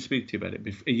remember speaking to you about it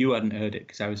before. You hadn't heard it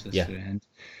because I was listening to it, and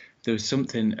there was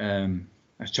something I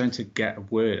was trying to get a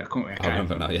word. I can't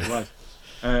remember now. What it was.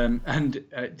 And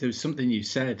there was something you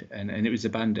said, and it was a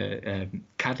band,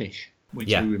 Kaddish, which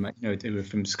they were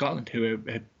from Scotland, who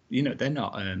are they're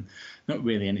not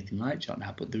really anything like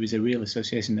Jotnarr, but there is a real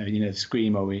association there,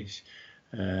 screamo-ish.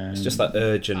 It's just that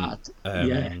urgent,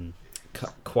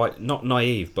 quite not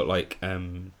naive, but like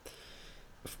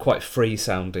quite free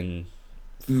sounding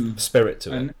spirit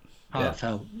to it.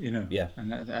 Heartfelt,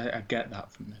 and I get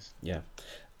that from this. Yeah,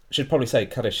 should probably say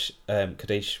Kaddish,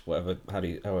 whatever,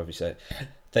 however you say it.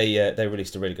 They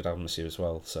released a really good album this year as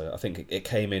well, so I think it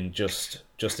came in just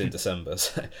in December.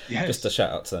 So just a shout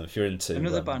out to them if you're into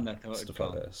another band I thought had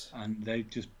gone, and they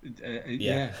just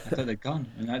I thought they'd gone,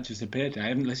 and that just appeared. I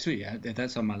haven't listened to it yet.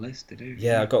 That's on my list to do.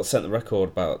 Yeah, I got sent the record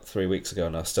about 3 weeks ago,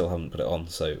 and I still haven't put it on.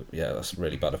 So that's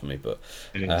really bad of me, but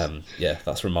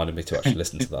that's reminded me to actually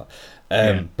listen to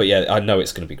that. But I know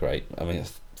it's going to be great. I mean,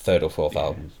 third or fourth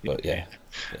album, but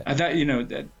and that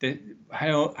I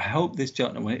hope this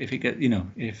Jotnarr,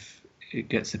 if it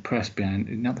gets the press behind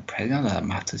it, not that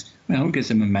matters. I hope it gets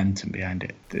the momentum behind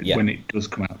it when it does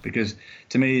come out, because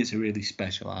to me it's a really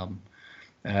special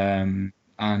album,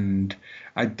 and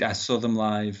I saw them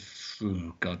live.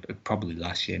 Oh God, probably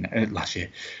last year. Last year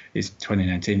is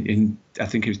 2019. I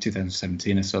think it was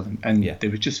 2017. I saw them, and they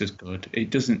were just as good. It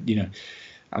doesn't,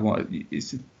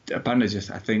 it's a band that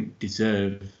just I think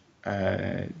deserve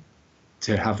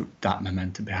to have that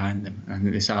momentum behind them,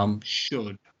 and this album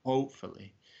should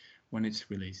hopefully, when it's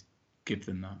released, give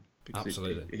them that. Because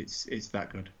absolutely, it's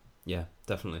that good. Yeah,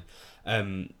 definitely.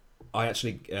 I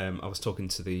actually I was talking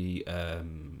to the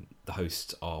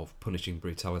host of Punishing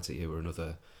Brutality, who were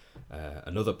another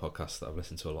podcast that I've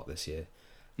listened to a lot this year,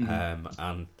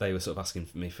 and they were sort of asking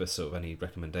me for sort of any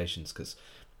recommendations, because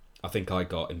I think I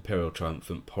got Imperial,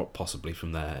 Triumphant possibly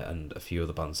from there, and a few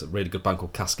other bands. A really good band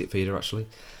called Casket Feeder, actually.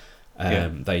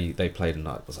 They played, and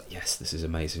I was like, yes, this is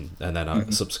amazing. And then I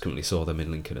subsequently saw them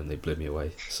in Lincoln, and they blew me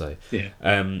away. So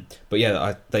but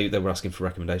yeah, they were asking for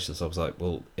recommendations. So I was like,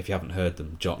 well, if you haven't heard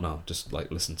them, Jotnarr, just like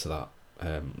listen to that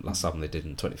last album they did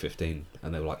in 2015,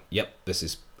 and they were like, yep, this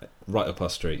is right up our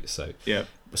street. So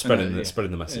spreading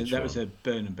the message. That was a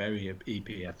Burn and Bury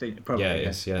EP, I think. Probably, yeah,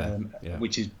 it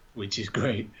is. Which is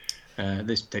great.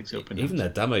 This takes up even their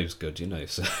demo's good,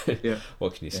 so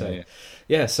what can you say?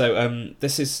 Yeah. So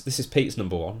this is Pete's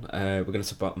number one. We're going to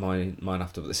talk about mine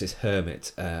after, but this is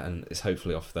Hermit, and it's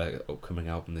hopefully off their upcoming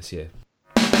album this year.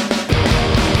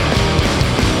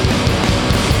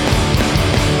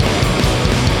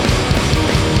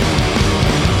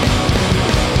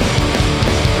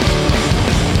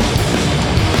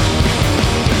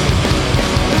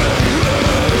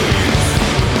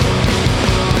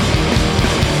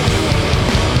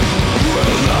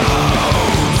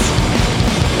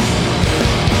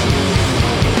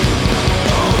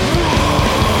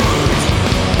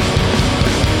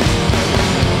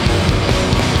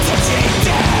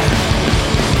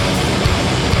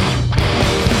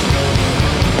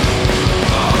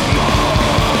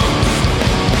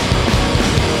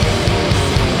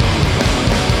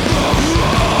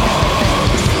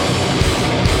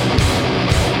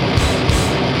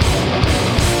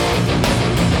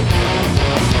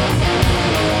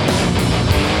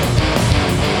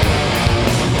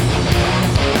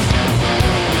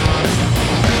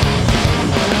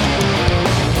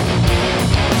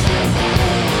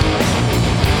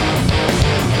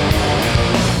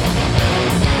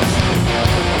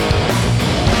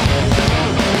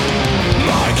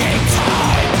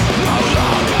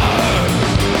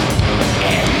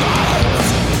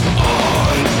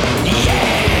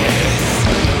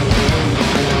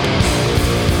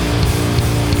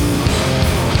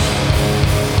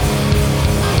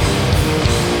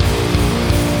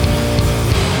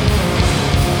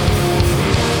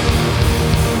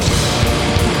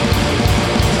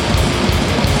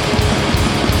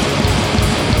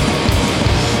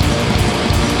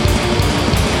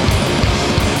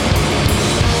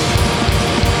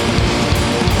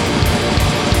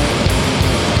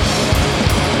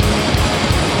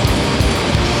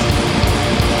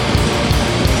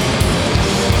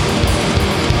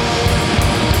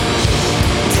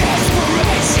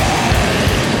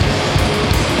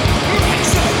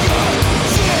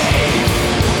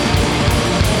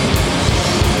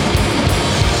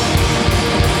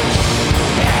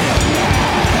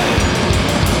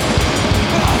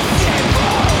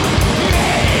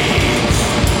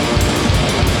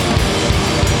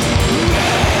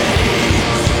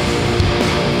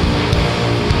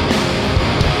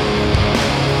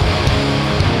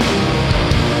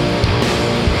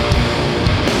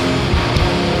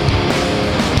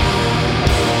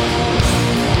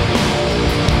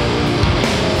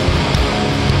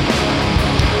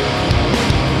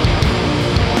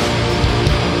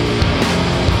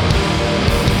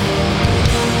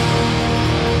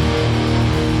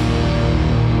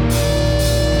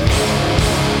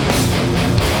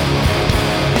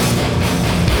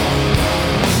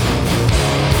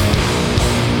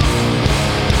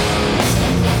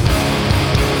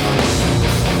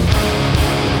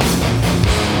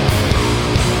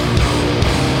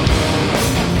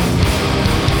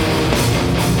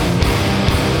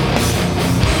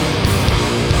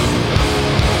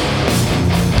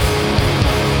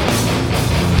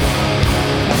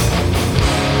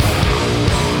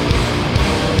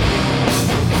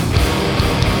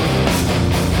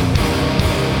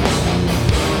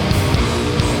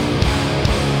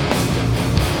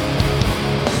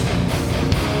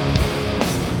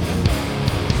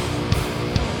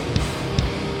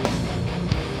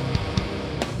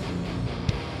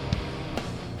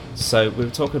 So we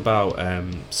were talking about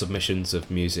submissions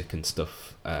of music and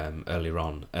stuff earlier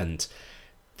on, and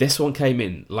this one came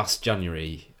in last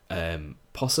January,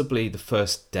 possibly the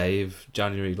first day of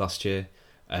January last year,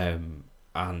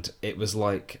 and it was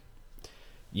like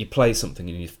you play something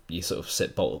and you sort of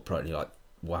sit bolt upright and you're like,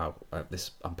 wow,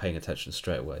 I'm paying attention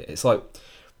straight away. It's like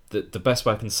the best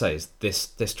way I can say is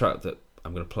this track that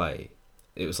I'm going to play,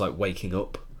 it was like waking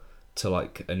up to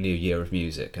like a new year of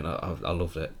music, and I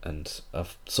loved it, and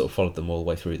I've sort of followed them all the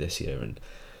way through this year. And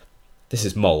this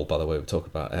is Mol, by the way, we talk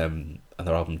about, and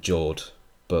their album Jord,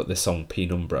 but this song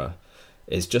Penumbra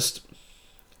is just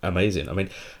amazing. I mean,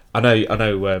 I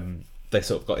know they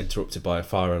sort of got interrupted by a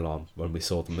fire alarm when we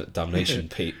saw them at Damnation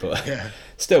Pete, but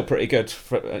still pretty good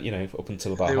for, up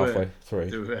until about halfway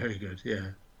through. They were very good,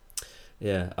 yeah.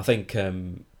 Yeah, I think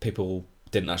people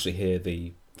didn't actually hear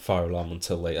the fire alarm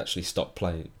until they actually stopped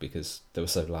playing because they were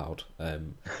so loud.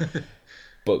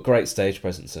 But great stage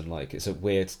presence, and like it's a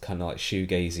weird kind of like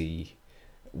shoegazy,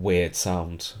 weird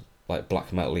sound, like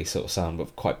black metal-y sort of sound,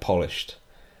 but quite polished.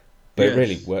 But it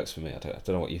really works for me. I don't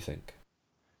know what you think.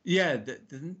 Yeah,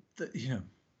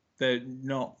 they're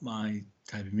not my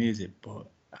type of music, but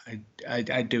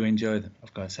I do enjoy them.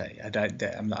 I've got to say, I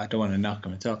don't want to knock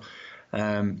them at all.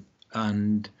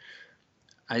 And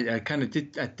I kind of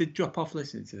did drop off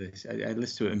listening to this. I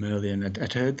listened to it earlier, and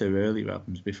I'd heard their earlier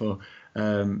albums before.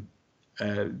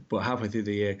 But halfway through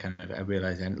the year, kind of, I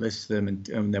realised I hadn't listened to them,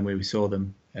 and then we saw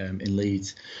them in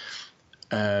Leeds,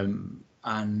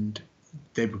 and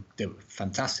they were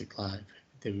fantastic live.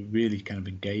 They were really kind of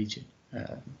engaging.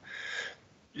 A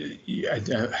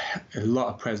lot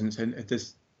of presence, and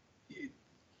there's,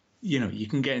 you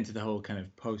can get into the whole kind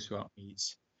of post rock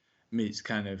meets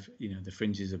kind of the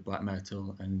fringes of black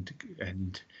metal, and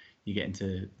you get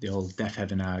into the old Death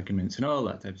Heaven arguments and all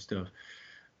that type of stuff.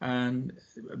 And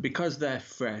because they're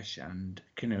fresh and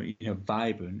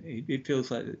vibrant, it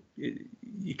feels like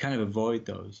you kind of avoid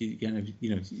those. You kind of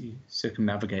you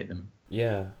circumnavigate them.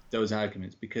 Yeah. Those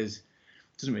arguments, because it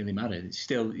doesn't really matter. It's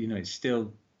still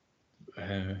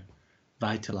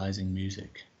vitalizing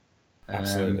music.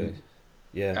 Absolutely.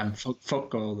 Yeah. And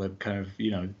fuck all the kind of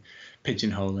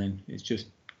pigeonholing. It's just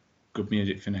good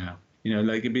music for now.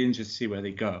 Like it'd be interesting to see where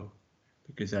they go,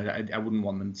 because I wouldn't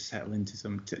want them to settle into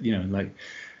some and like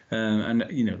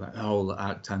the whole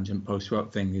art tangent post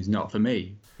rock thing is not for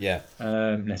me. Yeah.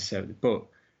 Necessarily, but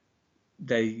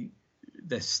they've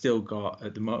still got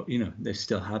at the moment. They've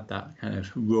still had that kind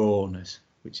of rawness,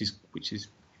 which is.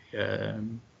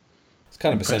 It's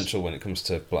kind of essential when it comes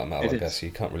to black metal. I guess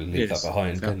you can't really leave that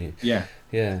behind, can you? Yeah.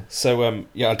 Yeah. So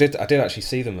I did actually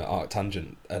see them at Art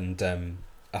Tangent, and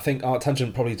I think Art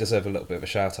Tangent probably deserve a little bit of a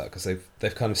shout out, because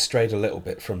they've kind of strayed a little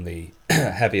bit from the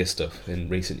heavier stuff in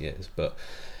recent years. But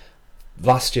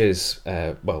last year's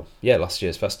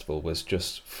festival was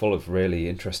just full of really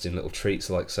interesting little treats,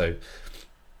 like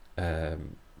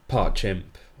Part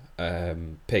Chimp,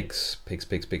 Pigs.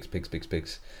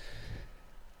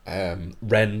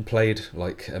 Ren played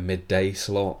like a midday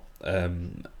slot,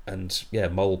 and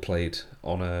Mol played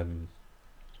on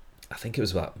I think it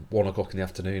was about 1:00 in the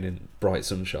afternoon in bright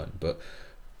sunshine, but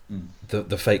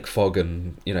the fake fog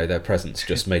and their presence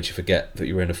just made you forget that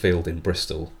you were in a field in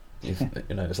Bristol.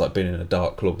 It's like being in a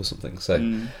dark club or something.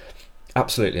 So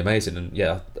absolutely amazing. And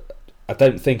I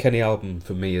don't think any album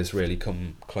for me has really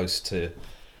come close to,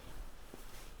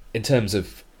 in terms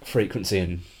of frequency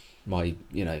and my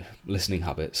listening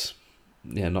habits.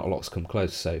 Not a lot's come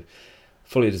close. So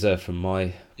fully deserved from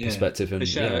my perspective. And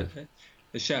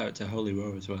a shout out to Holy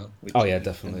Roar as well. Which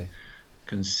definitely.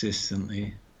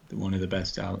 Consistently one of the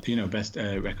best best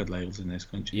record labels in this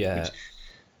country. Yeah.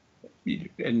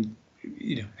 And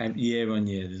year on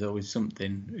year, there's always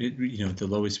something.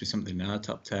 There'll always be something in our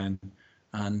top 10,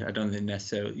 and I don't think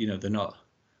necessarily. They're not.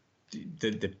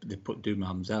 They put doom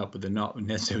albums out, but they're not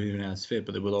necessarily in our sphere.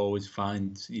 But they will always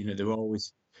find.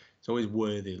 It's always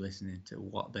worthy listening to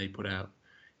what they put out,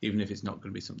 even if it's not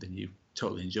going to be something you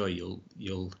totally enjoy.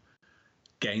 You'll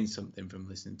gain something from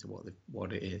listening to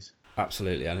what it is.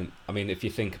 Absolutely, and I mean, if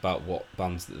you think about what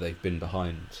bands that they've been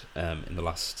behind in the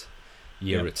last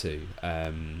year or two,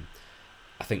 I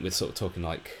think we're sort of talking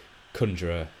like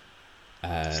Conjurer,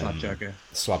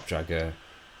 Slabjagger.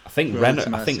 I think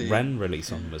Ren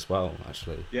released on them as well,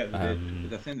 actually. Yeah, they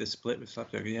did. I think they split with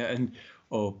Slabjagger. Yeah, I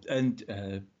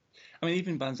mean,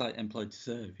 even bands like Employed to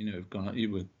Serve, have gone.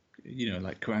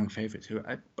 Like Kerrang favourites, who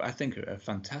I think are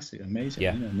fantastic, amazing.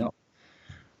 Yeah.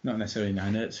 Not necessarily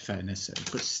Ninehertz fair necessarily,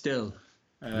 but still.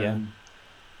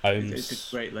 It's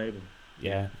a great label.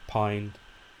 Yeah, Pine.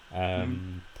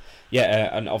 And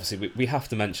obviously we have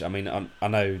to mention. I mean, I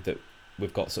know that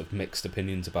we've got sort of mixed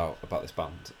opinions about this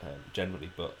band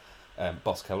generally, but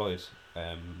Boss Kelloid,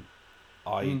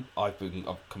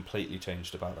 I've completely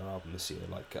changed about their album this year.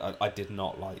 Like I did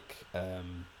not like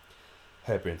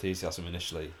Herbier Enthusiasm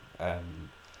initially,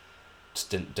 just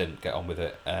didn't get on with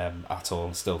it at all,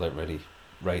 and still don't really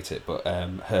rate it. But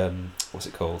what's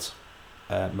it called?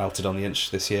 Melted on the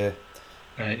Inch this year.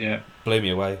 Yeah. Blew me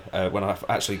away when I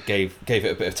actually gave it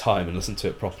a bit of time and listened to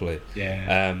it properly.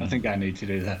 Yeah, I think I need to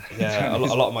do that. Yeah, a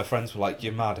lot of my friends were like,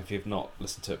 "You're mad if you've not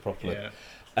listened to it properly." Yeah.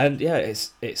 And yeah,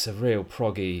 it's a real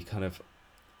proggy kind of.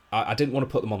 I didn't want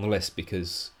to put them on the list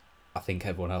because I think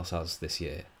everyone else has this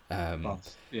year.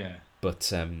 Yeah.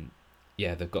 But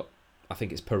yeah, they've got. I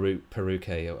think it's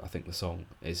Peruke. I think the song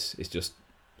is just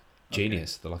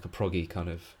genius. Okay. They're like a proggy kind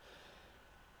of.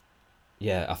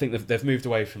 Yeah, I think they've moved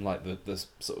away from like the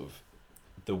sort of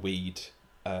the weed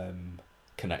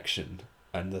connection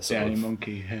and the sort of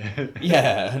monkey.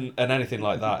 Yeah, and anything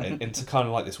like that into kind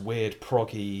of like this weird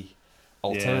proggy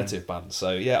alternative band.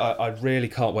 So yeah, I really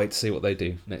can't wait to see what they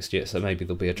do next year. So maybe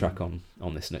there'll be a track on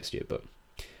this next year. But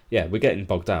yeah, we're getting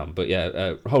bogged down. But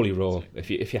yeah, Holy Roar.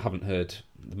 If you haven't heard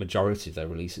the majority of their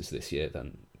releases this year,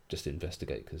 then just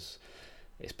investigate because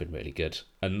it's been really good.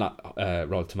 And that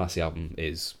Rod Tomasi album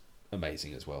is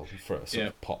amazing as well for a sort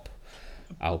of pop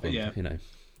album. Yeah.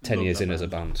 10 years in as a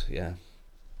band. Yeah.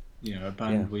 A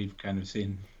band we've kind of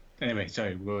seen. Anyway,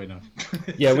 sorry, we're going off.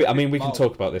 Yeah, we can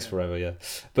talk about this forever. Yeah,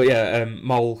 but yeah,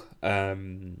 Mol.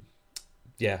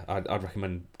 Yeah, I'd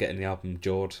recommend getting the album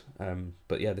Jawed.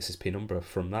 But yeah, this is Penumbra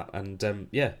from that, and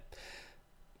yeah,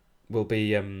 we'll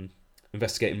be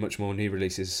investigating much more new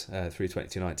releases through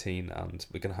 2019, and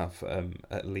we're going to have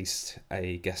at least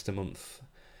a guest a month.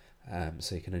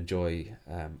 So you can enjoy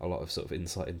a lot of sort of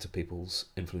insight into people's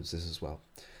influences as well.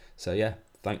 So yeah,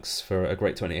 thanks for a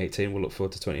great 2018. We'll look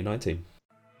forward to 2019.